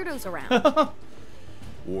hooded weirdos around?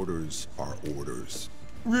 Orders are orders.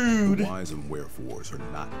 Rude. The whys and wherefores are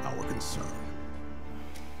not our concern.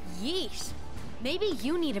 Yeesh. Maybe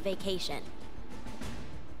you need a vacation.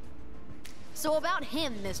 So about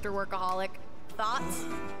him, Mr. Workaholic. Thoughts?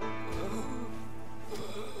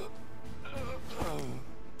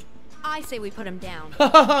 I say we put him down. Yeah,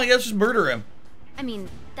 let's just murder him. I mean,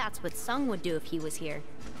 that's what Sung would do if he was here.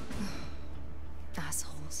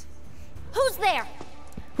 Assholes. Who's there?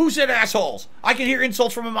 Who said assholes? I can hear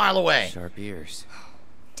insults from a mile away. Sharp ears.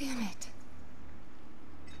 Damn it.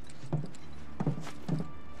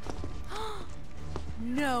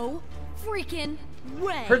 No freaking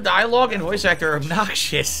way. Her dialogue and voice actor are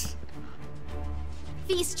obnoxious.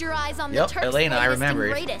 Feast your eyes on Yep, the Turks' Elena, I latest and remember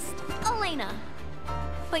it. greatest. Elena.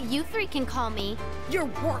 But you three can call me your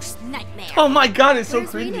worst nightmare. Oh my god, it's so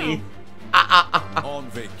Where's Reno? cringy. On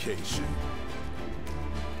vacation.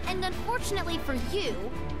 And unfortunately for you,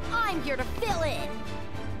 I'm here to fill in.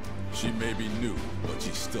 She may be new, but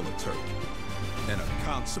she's still a Turk. And a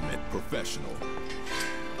consummate professional.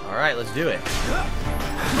 Alright, let's do it.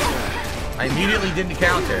 I immediately didn't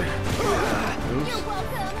counter. Oops. You're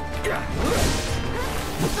welcome.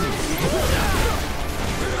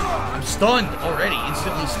 I'm stunned already.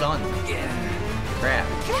 Instantly stunned. Crap.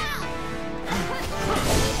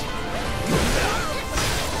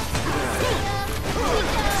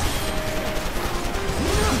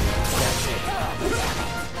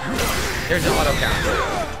 There's an auto counter.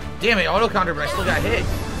 Damn it, auto counter, but I still got hit.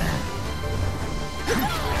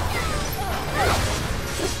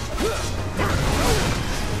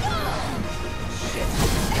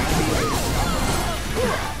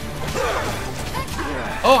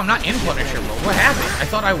 Oh, I'm not in Punisher mode. What happened? I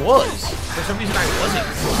thought I was. For some reason, I wasn't.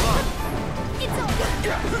 It's all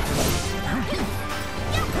good.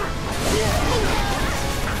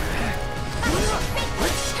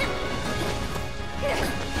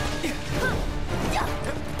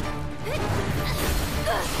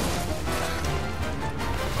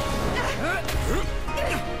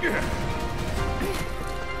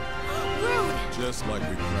 Just like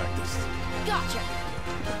we practiced. Gotcha.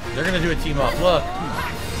 They're gonna do a team up. Look.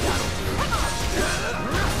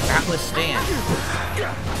 Atlas stand. Go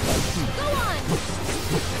on.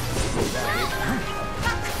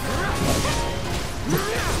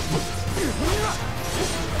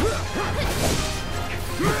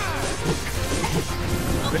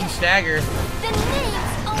 Couldn't stagger. The name's Elena.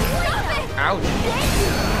 Ouch.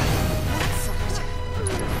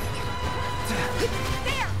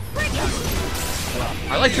 There, bring it.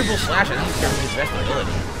 I like triple slash. I think it's his best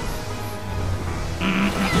ability.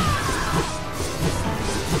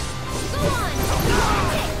 Go on.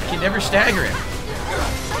 You can never stagger him.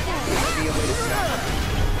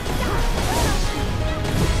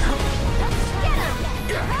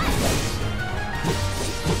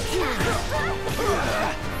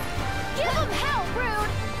 Give them hell,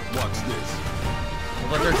 Rude. Watch this.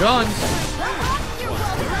 But they're guns. You're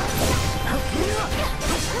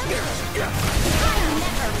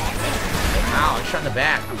Ow, I shot in the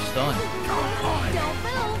back. I'm stunned. Don't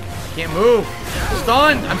move. Can't move.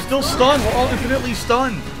 Stunned. I'm still stunned. We're all infinitely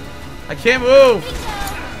stunned. I can't move.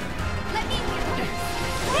 Let me hear this.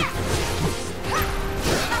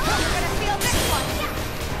 You're gonna feel this one.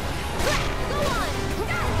 Go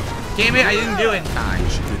on. Damn it, I didn't do it in time.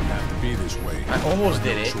 She didn't have to be this way. I almost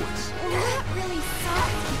did it. Choice. That really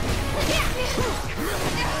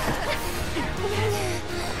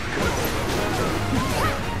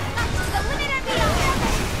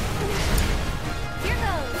Here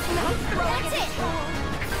goes. That's it.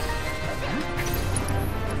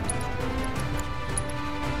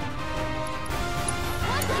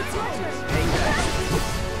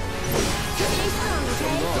 It's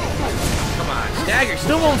your turn. Come on, stagger.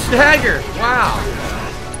 Still won't stagger. Wow.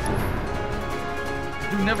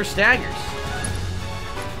 Who never staggers?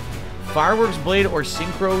 Fireworks Blade or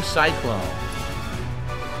Synchro Cyclone.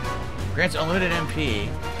 Grants unlimited MP.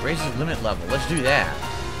 Raises limit level. Let's do that.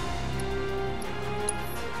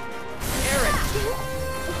 Here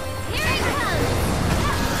he comes.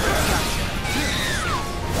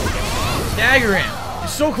 Stagger him.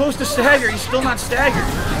 He's so close to stagger. He's still not staggered.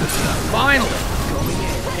 Finally.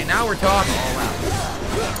 Okay, now we're talking.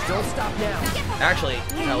 Don't stop now. Actually,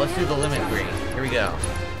 no, let's do the limit grade. Here we go.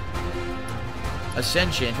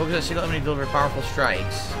 Ascension. Focus on single enemy to deliver powerful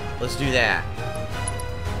strikes. Let's do that.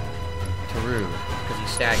 Tarud, because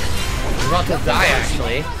he's staggered. He's about to die,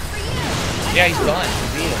 actually. Yeah, he's done. We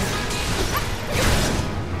beat him.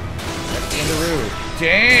 That's the end of Tarud.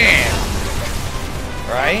 Damn!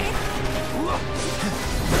 Right?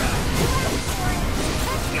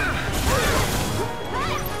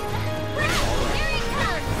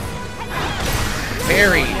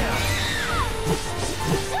 Buried.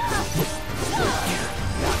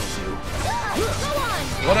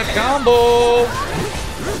 What a combo!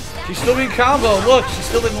 She's still being combo. Look, she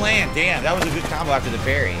still didn't land. Damn, that was a good combo after the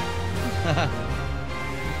parry.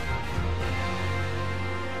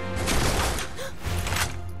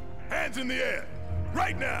 Hands in the air,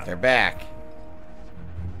 right now. They're back.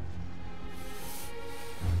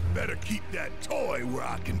 Better keep that toy where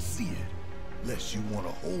I can see it, lest you want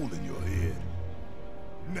a hole in your head.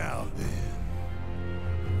 Now then.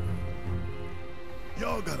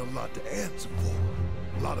 Y'all got a lot to answer for.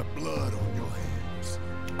 A lot of blood on your hands.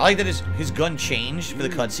 I like that his gun changed for the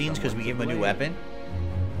cutscenes because we gave him a new weapon.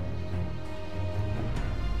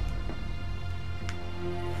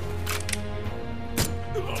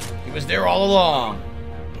 He was there all along.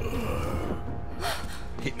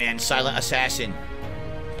 Hitman, silent assassin.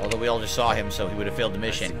 Although we all just saw him, so he would have failed the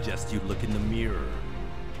mission. I suggest you look in the mirror.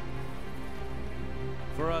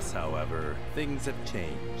 For us, however, things have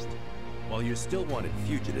changed. While you're still wanted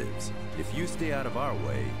fugitives, if you stay out of our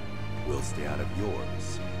way, we'll stay out of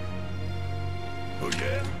yours. Oh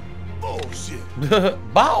yeah? Bullshit.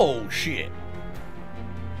 Bullshit.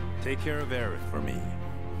 Take care of Aerith for me.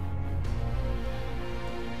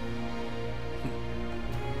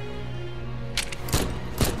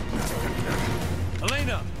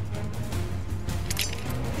 Elena!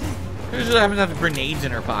 She just happens to have grenades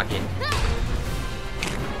in her pocket.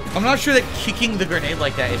 I'm not sure that kicking the grenade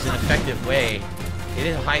like that is an effective way. It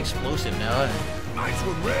is a high explosive, no? Nice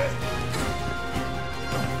one, Red.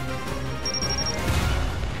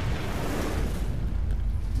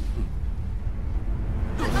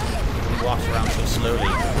 He walks around so slowly.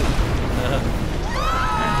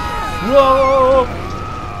 Whoa!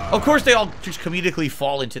 Of course they all just comedically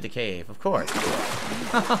fall into the cave. Of course.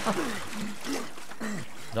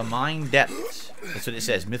 The mine depths. That's what it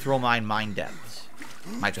says. Mythril mine depths.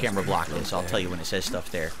 My camera blocked this. I'll tell you when it says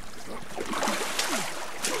stuff there.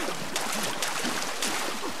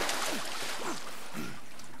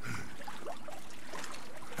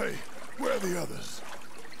 Hey, where are the others?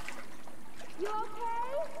 You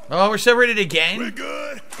okay? Oh, we're separated again? We're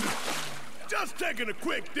good. Just taking a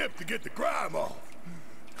quick dip to get the crime off.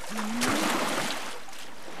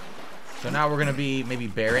 So now we're gonna be maybe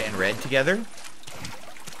Barrett and Red together.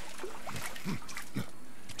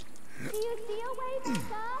 Do you see a way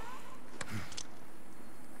back up?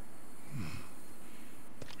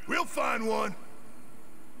 We'll find one.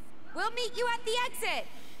 We'll meet you at the exit.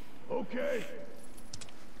 Okay.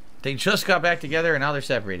 They just got back together and now they're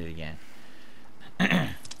separated again.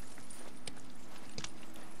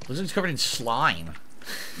 Looks like it's covered in slime.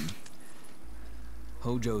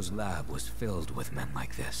 Hojo's lab was filled with men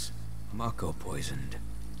like this. Mako poisoned.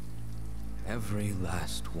 Every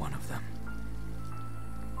last one of them.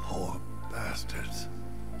 Poor bastards.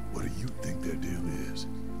 What do you think their deal is?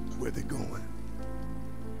 Where they going?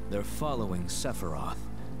 They're following Sephiroth,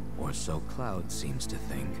 or so Cloud seems to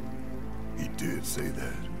think. He did say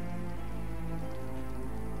that.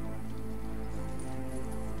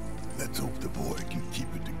 Let's hope the boy can keep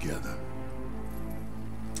it together.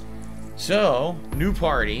 So, new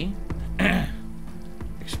party.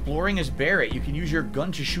 Exploring as Barrett. You can use your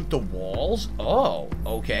gun to shoot the walls. Oh,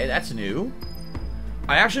 okay, that's new.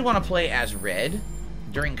 I actually want to play as Red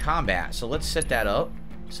during combat, so let's set that up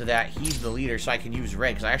so that he's the leader so I can use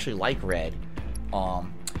Red, because I actually like Red.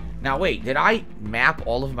 Now wait, did I map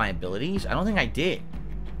all of my abilities? I don't think I did.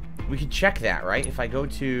 We can check that, right? If I go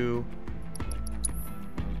to...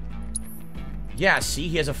 Yeah, see,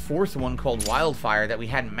 he has a fourth one called Wildfire that we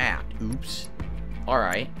hadn't mapped. Oops.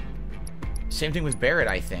 Alright. Same thing with Barrett,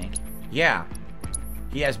 I think. Yeah.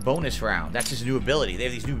 He has bonus round. That's his new ability. They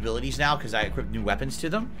have these new abilities now because I equipped new weapons to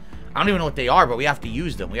them. I don't even know what they are, but we have to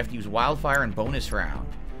use them. We have to use Wildfire and bonus round,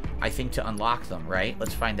 I think, to unlock them, right?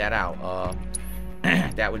 Let's find that out.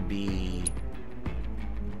 That would be...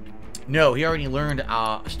 No, he already learned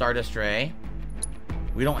Stardust Ray.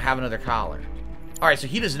 We don't have another collar. Alright, so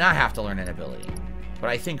he does not have to learn an ability.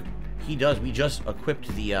 But I think he does. We just equipped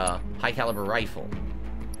the high caliber rifle.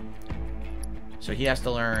 So he has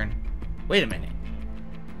to learn... Wait a minute.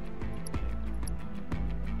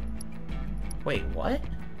 Wait, what?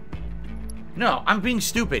 No, I'm being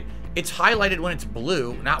stupid. It's highlighted when it's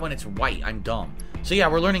blue, not when it's white. I'm dumb. So yeah,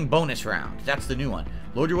 we're learning bonus round. That's the new one.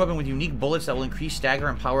 Load your weapon with unique bullets that will increase stagger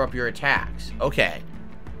and power up your attacks. Okay.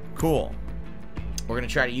 Cool. We're going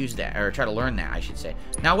to try to use that, or try to learn that, I should say.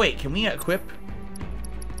 Now wait, can we equip?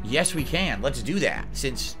 Yes, we can. Let's do that,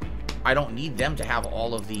 since I don't need them to have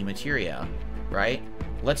all of the materia, right?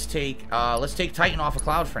 Let's take Titan off of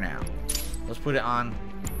Cloud for now. Let's put it on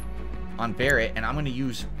Barrett, and I'm going to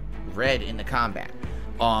use Red in the combat.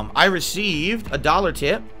 I received a $1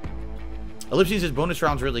 tip. Ellipses says bonus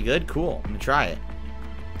round's really good. Cool. I'm going to try it.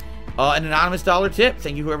 An anonymous $1 tip.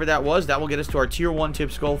 Thank you, whoever that was. That will get us to our tier 1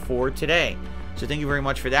 tip skull for today. So thank you very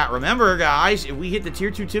much for that. Remember, guys, if we hit the tier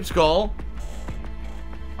 2 tip skull,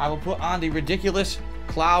 I will put on the ridiculous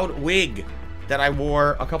Cloud wig that I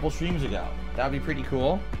wore a couple streams ago. That would be pretty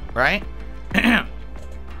cool, right?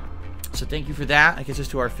 So thank you for that. That gets us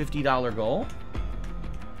to our $50 goal.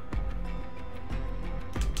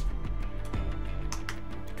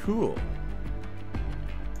 Cool.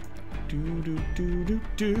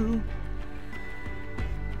 Do.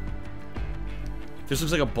 This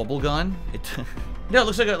looks like a bubble gun. No, it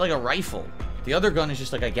looks like a rifle. The other gun is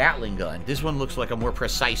just like a Gatling gun. This one looks like a more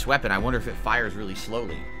precise weapon. I wonder if it fires really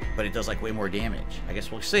slowly, but it does like way more damage. I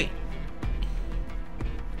guess we'll see.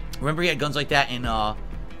 Remember, he had guns like that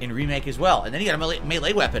in Remake as well, and then he had a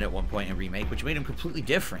melee weapon at one point in Remake, which made him completely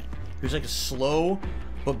different. He was like a slow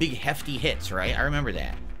but big hefty hits, right? I remember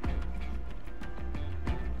that.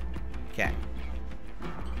 Okay.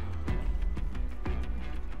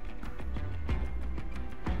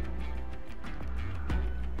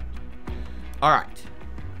 All right.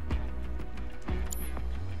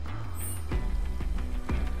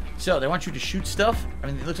 So they want you to shoot stuff. I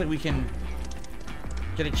mean, it looks like we can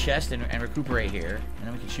get a chest and recuperate here, and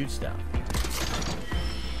then we can shoot stuff.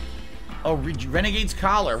 Oh, Renegade's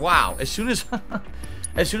collar. Wow. As soon as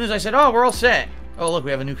I said, oh, we're all set. Oh, look,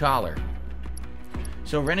 we have a new collar.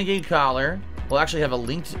 So Renegade collar will actually have a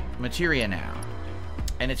linked materia now.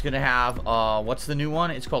 And it's going to have, what's the new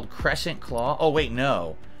one? It's called Crescent Claw. Oh, wait,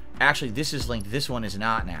 no. Actually, this is linked. This one is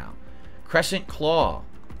not now. Crescent Claw.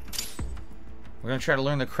 We're going to try to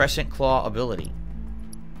learn the Crescent Claw ability.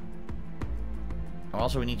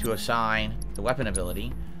 Also, we need to assign the weapon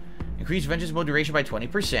ability. Increase vengeance mode duration by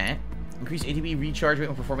 20%. Increase ATB recharge rate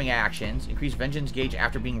when performing actions. Increase vengeance gauge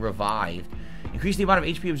after being revived. Increase the amount of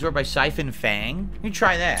HP absorbed by Siphon Fang. Let me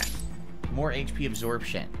try that. More HP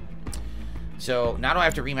absorption. So, now do I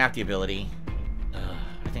have to remap the ability?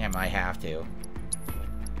 I think I might have to.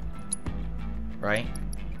 Right?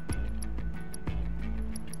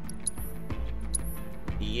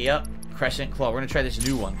 Yep. Crescent Claw. We're going to try this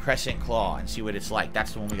new one, Crescent Claw, and see what it's like.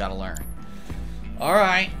 That's the one we got to learn.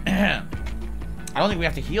 Alright. I don't think we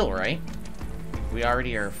have to heal, right? We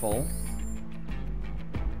already are full.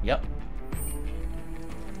 Yep.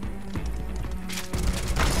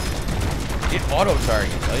 It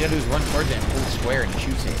auto-targets. All you gotta do is run towards it and pull the square and it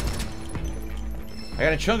shoots it. I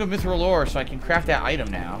got a chunk of Mythril ore, so I can craft that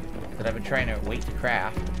item now that I've been trying to wait to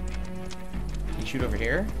craft. Can you shoot over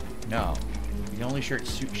here? No. You can only shoot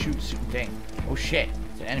certain thing. Oh shit.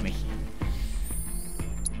 It's an enemy.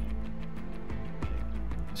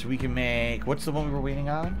 So we can make... What's the one we were waiting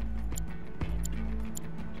on?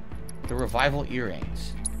 The Revival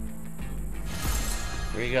Earrings.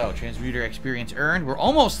 There you go. Transmuter experience earned. We're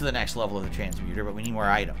almost to the next level of the Transmuter, but we need more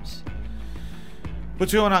items.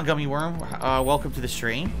 What's going on, Gummy Worm? Welcome to the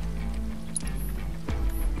stream.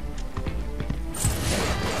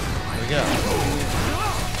 There we go.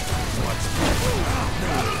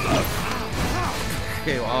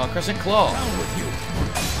 Okay, Crescent Claw.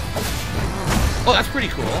 Oh, that's pretty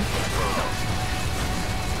cool.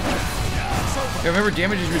 Yeah, remember,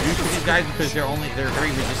 damage is reduced for these guys because they're very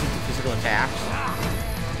resistant to physical attacks.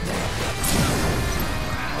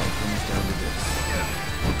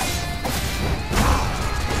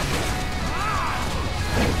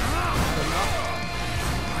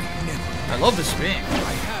 I love the spin.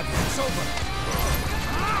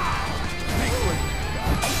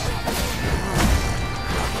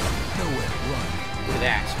 Look at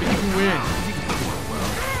that. Spin can win.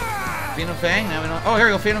 Phantom Fang? Now we don't... Oh, here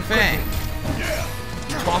we go. Phantom Fang.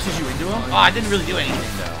 He tosses you into him? Oh, I didn't really do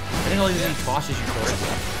anything, though. I didn't really he tosses you towards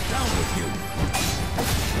him.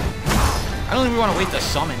 I don't think we want to wait to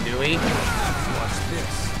summon, do we?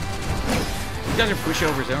 These guys are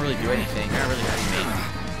pushovers. They don't really do anything. They're not really heavy making.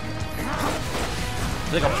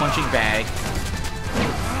 It's like a punching bag.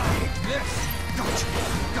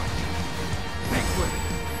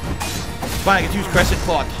 It's fine, I get to use Crescent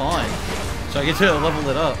Claw a ton. So I get to level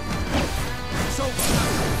it up.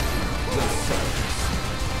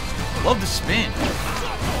 Love the spin.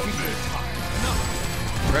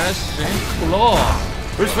 Crescent Claw.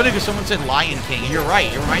 It was funny because someone said Lion King. You're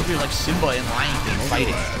right. It reminds me of like Simba in Lion King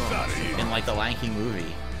fighting in like the Lion King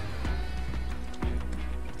movie.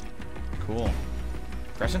 Cool.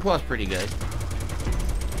 Crescent Claw is pretty good.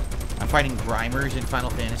 I'm fighting Grimers in Final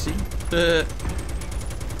Fantasy.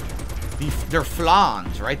 They're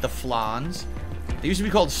Flans, right? The Flans. They used to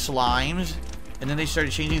be called Slimes, and then they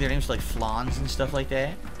started changing their names to like Flans and stuff like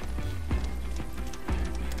that.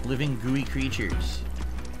 Living gooey creatures.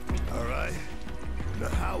 All right. Now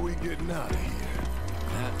how are we getting out of here?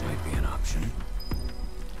 That might be an option.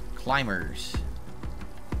 Climbers.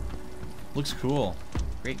 Looks cool.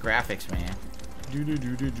 Great graphics, man. There's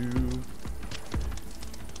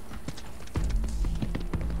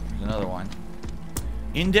another one.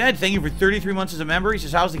 Indead, thank you for 33 months as a member. He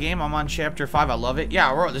says, how's the game? I'm on chapter 5. I love it.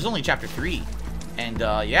 Yeah, there's only chapter 3. And,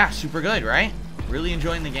 yeah, super good, right? Really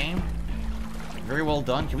enjoying the game. Very well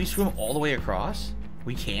done. Can we swim all the way across?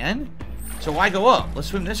 We can? So why go up? Let's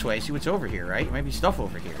swim this way, see what's over here, right? There might be stuff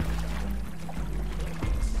over here.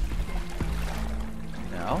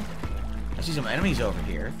 No? I see some enemies over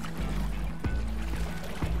here.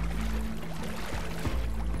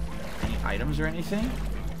 Any items or anything?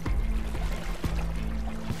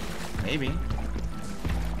 Maybe. You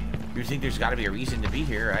would think there's got to be a reason to be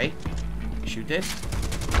here, right? Shoot this.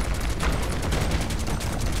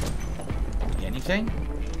 Anything?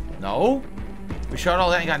 No? We shot all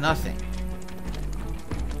that and got nothing.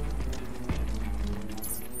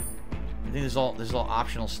 I think this is all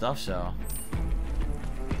optional stuff, so.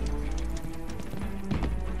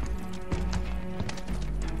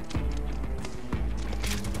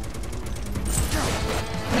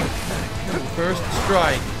 First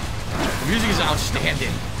strike. The music is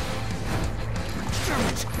outstanding.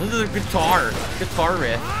 Look at the guitar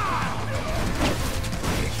riff.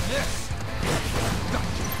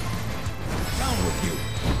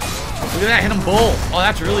 Look at that, hit them both. Oh,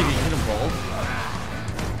 that's really good. Hit them both.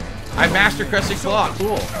 I mastered Crescent Claw.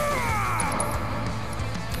 Cool.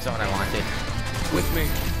 That's not what I wanted. With me.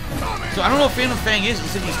 So I don't know if Phantom Fang is. He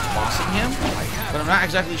said he's tossing him, but I'm not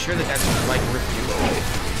exactly sure that that's like worth doing.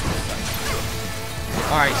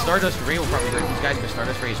 Alright, Stardust Ray will probably hurt these guys because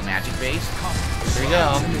Stardust Ray is magic based. There we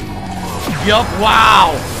go. Yup,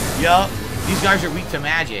 wow! Yup. These guys are weak to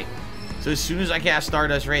magic. So as soon as I cast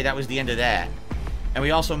Stardust Ray, that was the end of that. And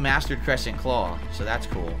we also mastered Crescent Claw, so that's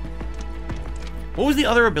cool. What was the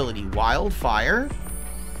other ability? Wildfire?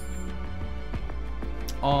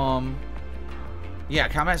 Yeah,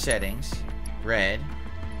 combat settings. Red.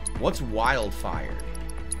 What's Wildfire?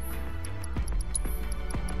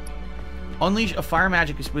 Unleash a fire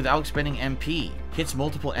magic without expending MP. Hits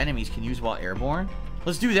multiple enemies, can use while airborne.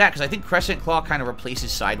 Let's do that, because I think Crescent Claw kind of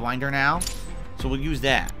replaces Sidewinder now. So we'll use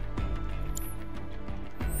that.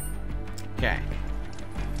 Okay.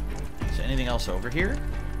 So anything else over here?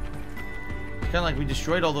 It's kind of like we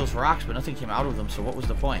destroyed all those rocks, but nothing came out of them, so what was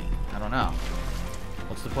the point? I don't know.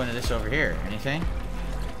 What's the point of this over here? Anything?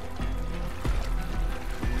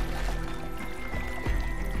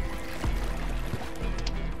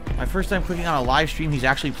 My first time clicking on a live stream, he's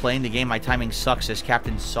actually playing the game. My timing sucks, says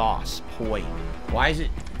Captain Sauce. Boy. Why is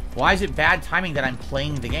it bad timing that I'm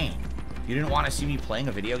playing the game? You didn't want to see me playing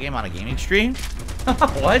a video game on a gaming stream?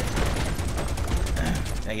 What?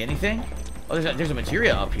 Did I get anything? Oh, there's a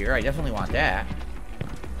materia up here. I definitely want that.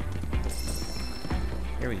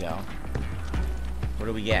 Here we go. What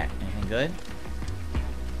do we get? Anything good?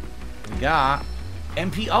 We got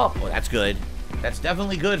MP up. Oh, that's good. That's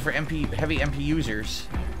definitely good for heavy MP users.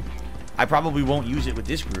 I probably won't use it with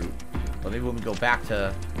this group. But maybe when we go back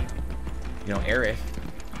to, you know, Aerith.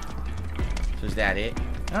 So is that it?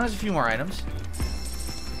 Oh, there's a few more items.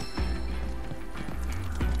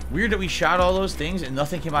 Weird that we shot all those things and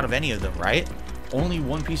nothing came out of any of them, right? Only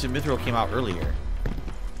one piece of Mythril came out earlier.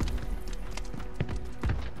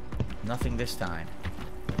 Nothing this time.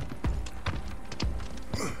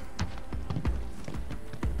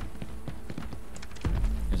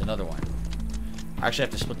 There's another one. I actually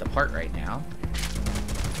have to split the part right now.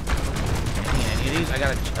 Any of these? I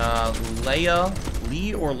got a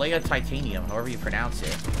Lee or Leia Titanium, however you pronounce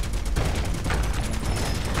it.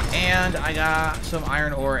 And I got some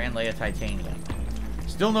iron ore and Leia Titanium.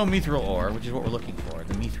 Still no Mythril ore, which is what we're looking for.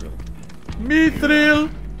 The Mythril.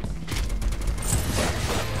 Mythril!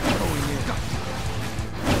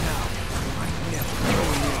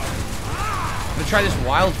 I'm gonna try this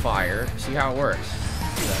wildfire, see how it works.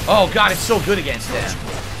 Oh god, it's so good against them.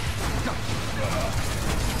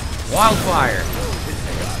 Wildfire.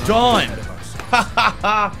 Done.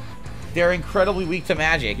 They're incredibly weak to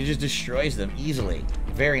magic. It just destroys them easily.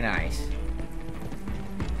 Very nice.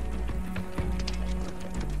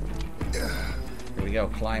 Here we go,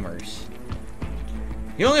 climbers.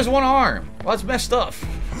 He only has one arm. Well, that's messed up.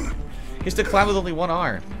 He has to climb with only one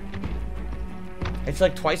arm. It's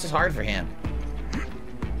like twice as hard for him.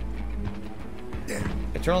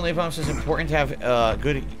 Eternal Napalm says it's important to have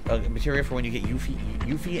good material for when you get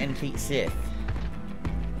Yuffie and Kate Sith.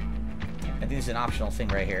 I think it's an optional thing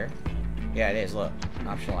right here. Yeah, it is. Look.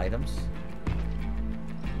 Optional items.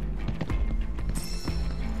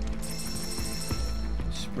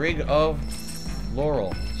 Sprig of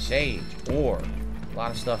Laurel. Sage. Ore. A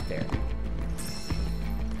lot of stuff there.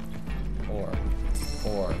 Ore.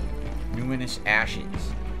 Numinous Ashes.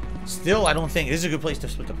 Still, I don't think... This is a good place to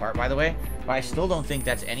split the part, by the way. But I still don't think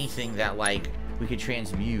that's anything that, like, we could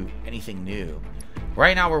transmute. Anything new.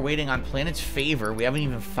 Right now, we're waiting on Planet's Favor. We haven't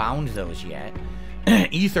even found those yet.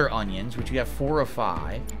 Ether Onions, which we have 4 of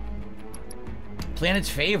 5. Planet's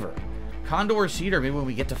Favor. Condor Cedar, maybe when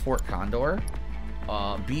we get to Fort Condor.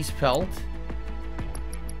 Beast Pelt.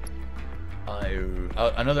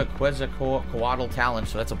 Another Quetzalcoatl Talon,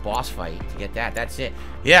 so that's a boss fight to get that. That's it.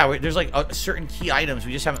 Yeah, there's like certain key items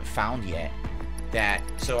we just haven't found yet.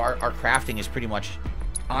 So our crafting is pretty much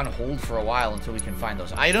on hold for a while until we can find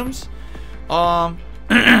those items.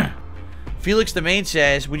 Felix the Maid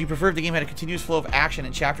says, would you prefer if the game had a continuous flow of action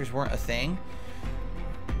and chapters weren't a thing?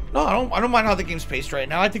 No, I don't mind how the game's paced right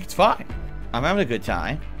now. I think it's fine. I'm having a good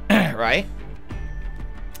time. Right?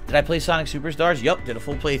 Did I play Sonic Superstars? Yup, did a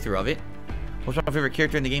full playthrough of it. What's my favorite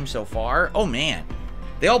character in the game so far? Oh, man.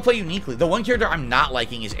 They all play uniquely. The one character I'm not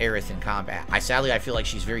liking is Aerith in combat. Sadly, I feel like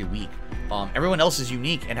she's very weak. Everyone else is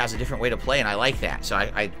unique and has a different way to play, and I like that. So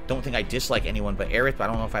I don't think I dislike anyone but Aerith, but I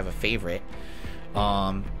don't know if I have a favorite.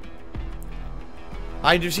 I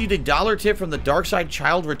received a $1 tip from the Dark Side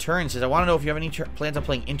Child Return. Says, I want to know if you have any plans on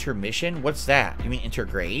playing Intermission. What's that? You mean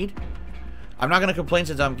Intergrade? I'm not going to complain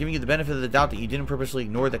since I'm giving you the benefit of the doubt that you didn't purposely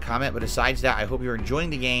ignore the comment, but besides that, I hope you're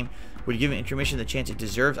enjoying the game. Would you give Intermission the chance it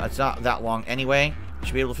deserves? It's not that long anyway. You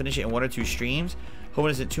should be able to finish it in 1 or 2 streams. Hope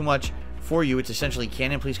it isn't too much for you. It's essentially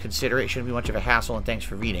canon. Please consider it. It shouldn't be much of a hassle, and thanks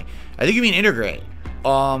for reading. I think you mean Intergrade.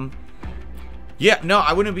 Yeah, no,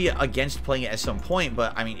 I wouldn't be against playing it at some point,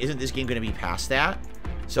 but I mean, isn't this game going to be past that?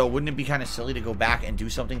 So wouldn't it be kind of silly to go back and do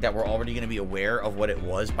something that we're already going to be aware of what it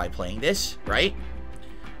was by playing this, right?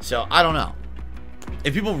 So I don't know.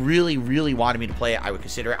 If people really, really wanted me to play it, I would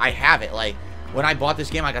consider it. I have it. Like, when I bought this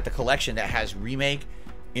game, I got the collection that has Remake,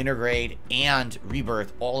 Intergrade, and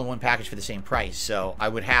Rebirth all in one package for the same price. So I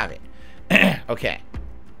would have it. Okay.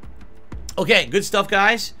 Okay, good stuff,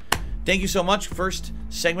 guys. Thank you so much. First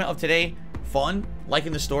segment of today. Fun.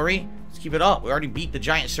 Liking the story. Let's keep it up. We already beat the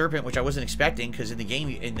giant serpent, which I wasn't expecting, because in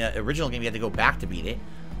the original game, you had to go back to beat it.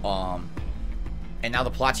 And now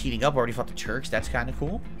the plot's heating up. I already fought the Turks. That's kind of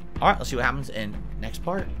cool. All right, let's see what happens in next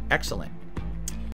part. Excellent.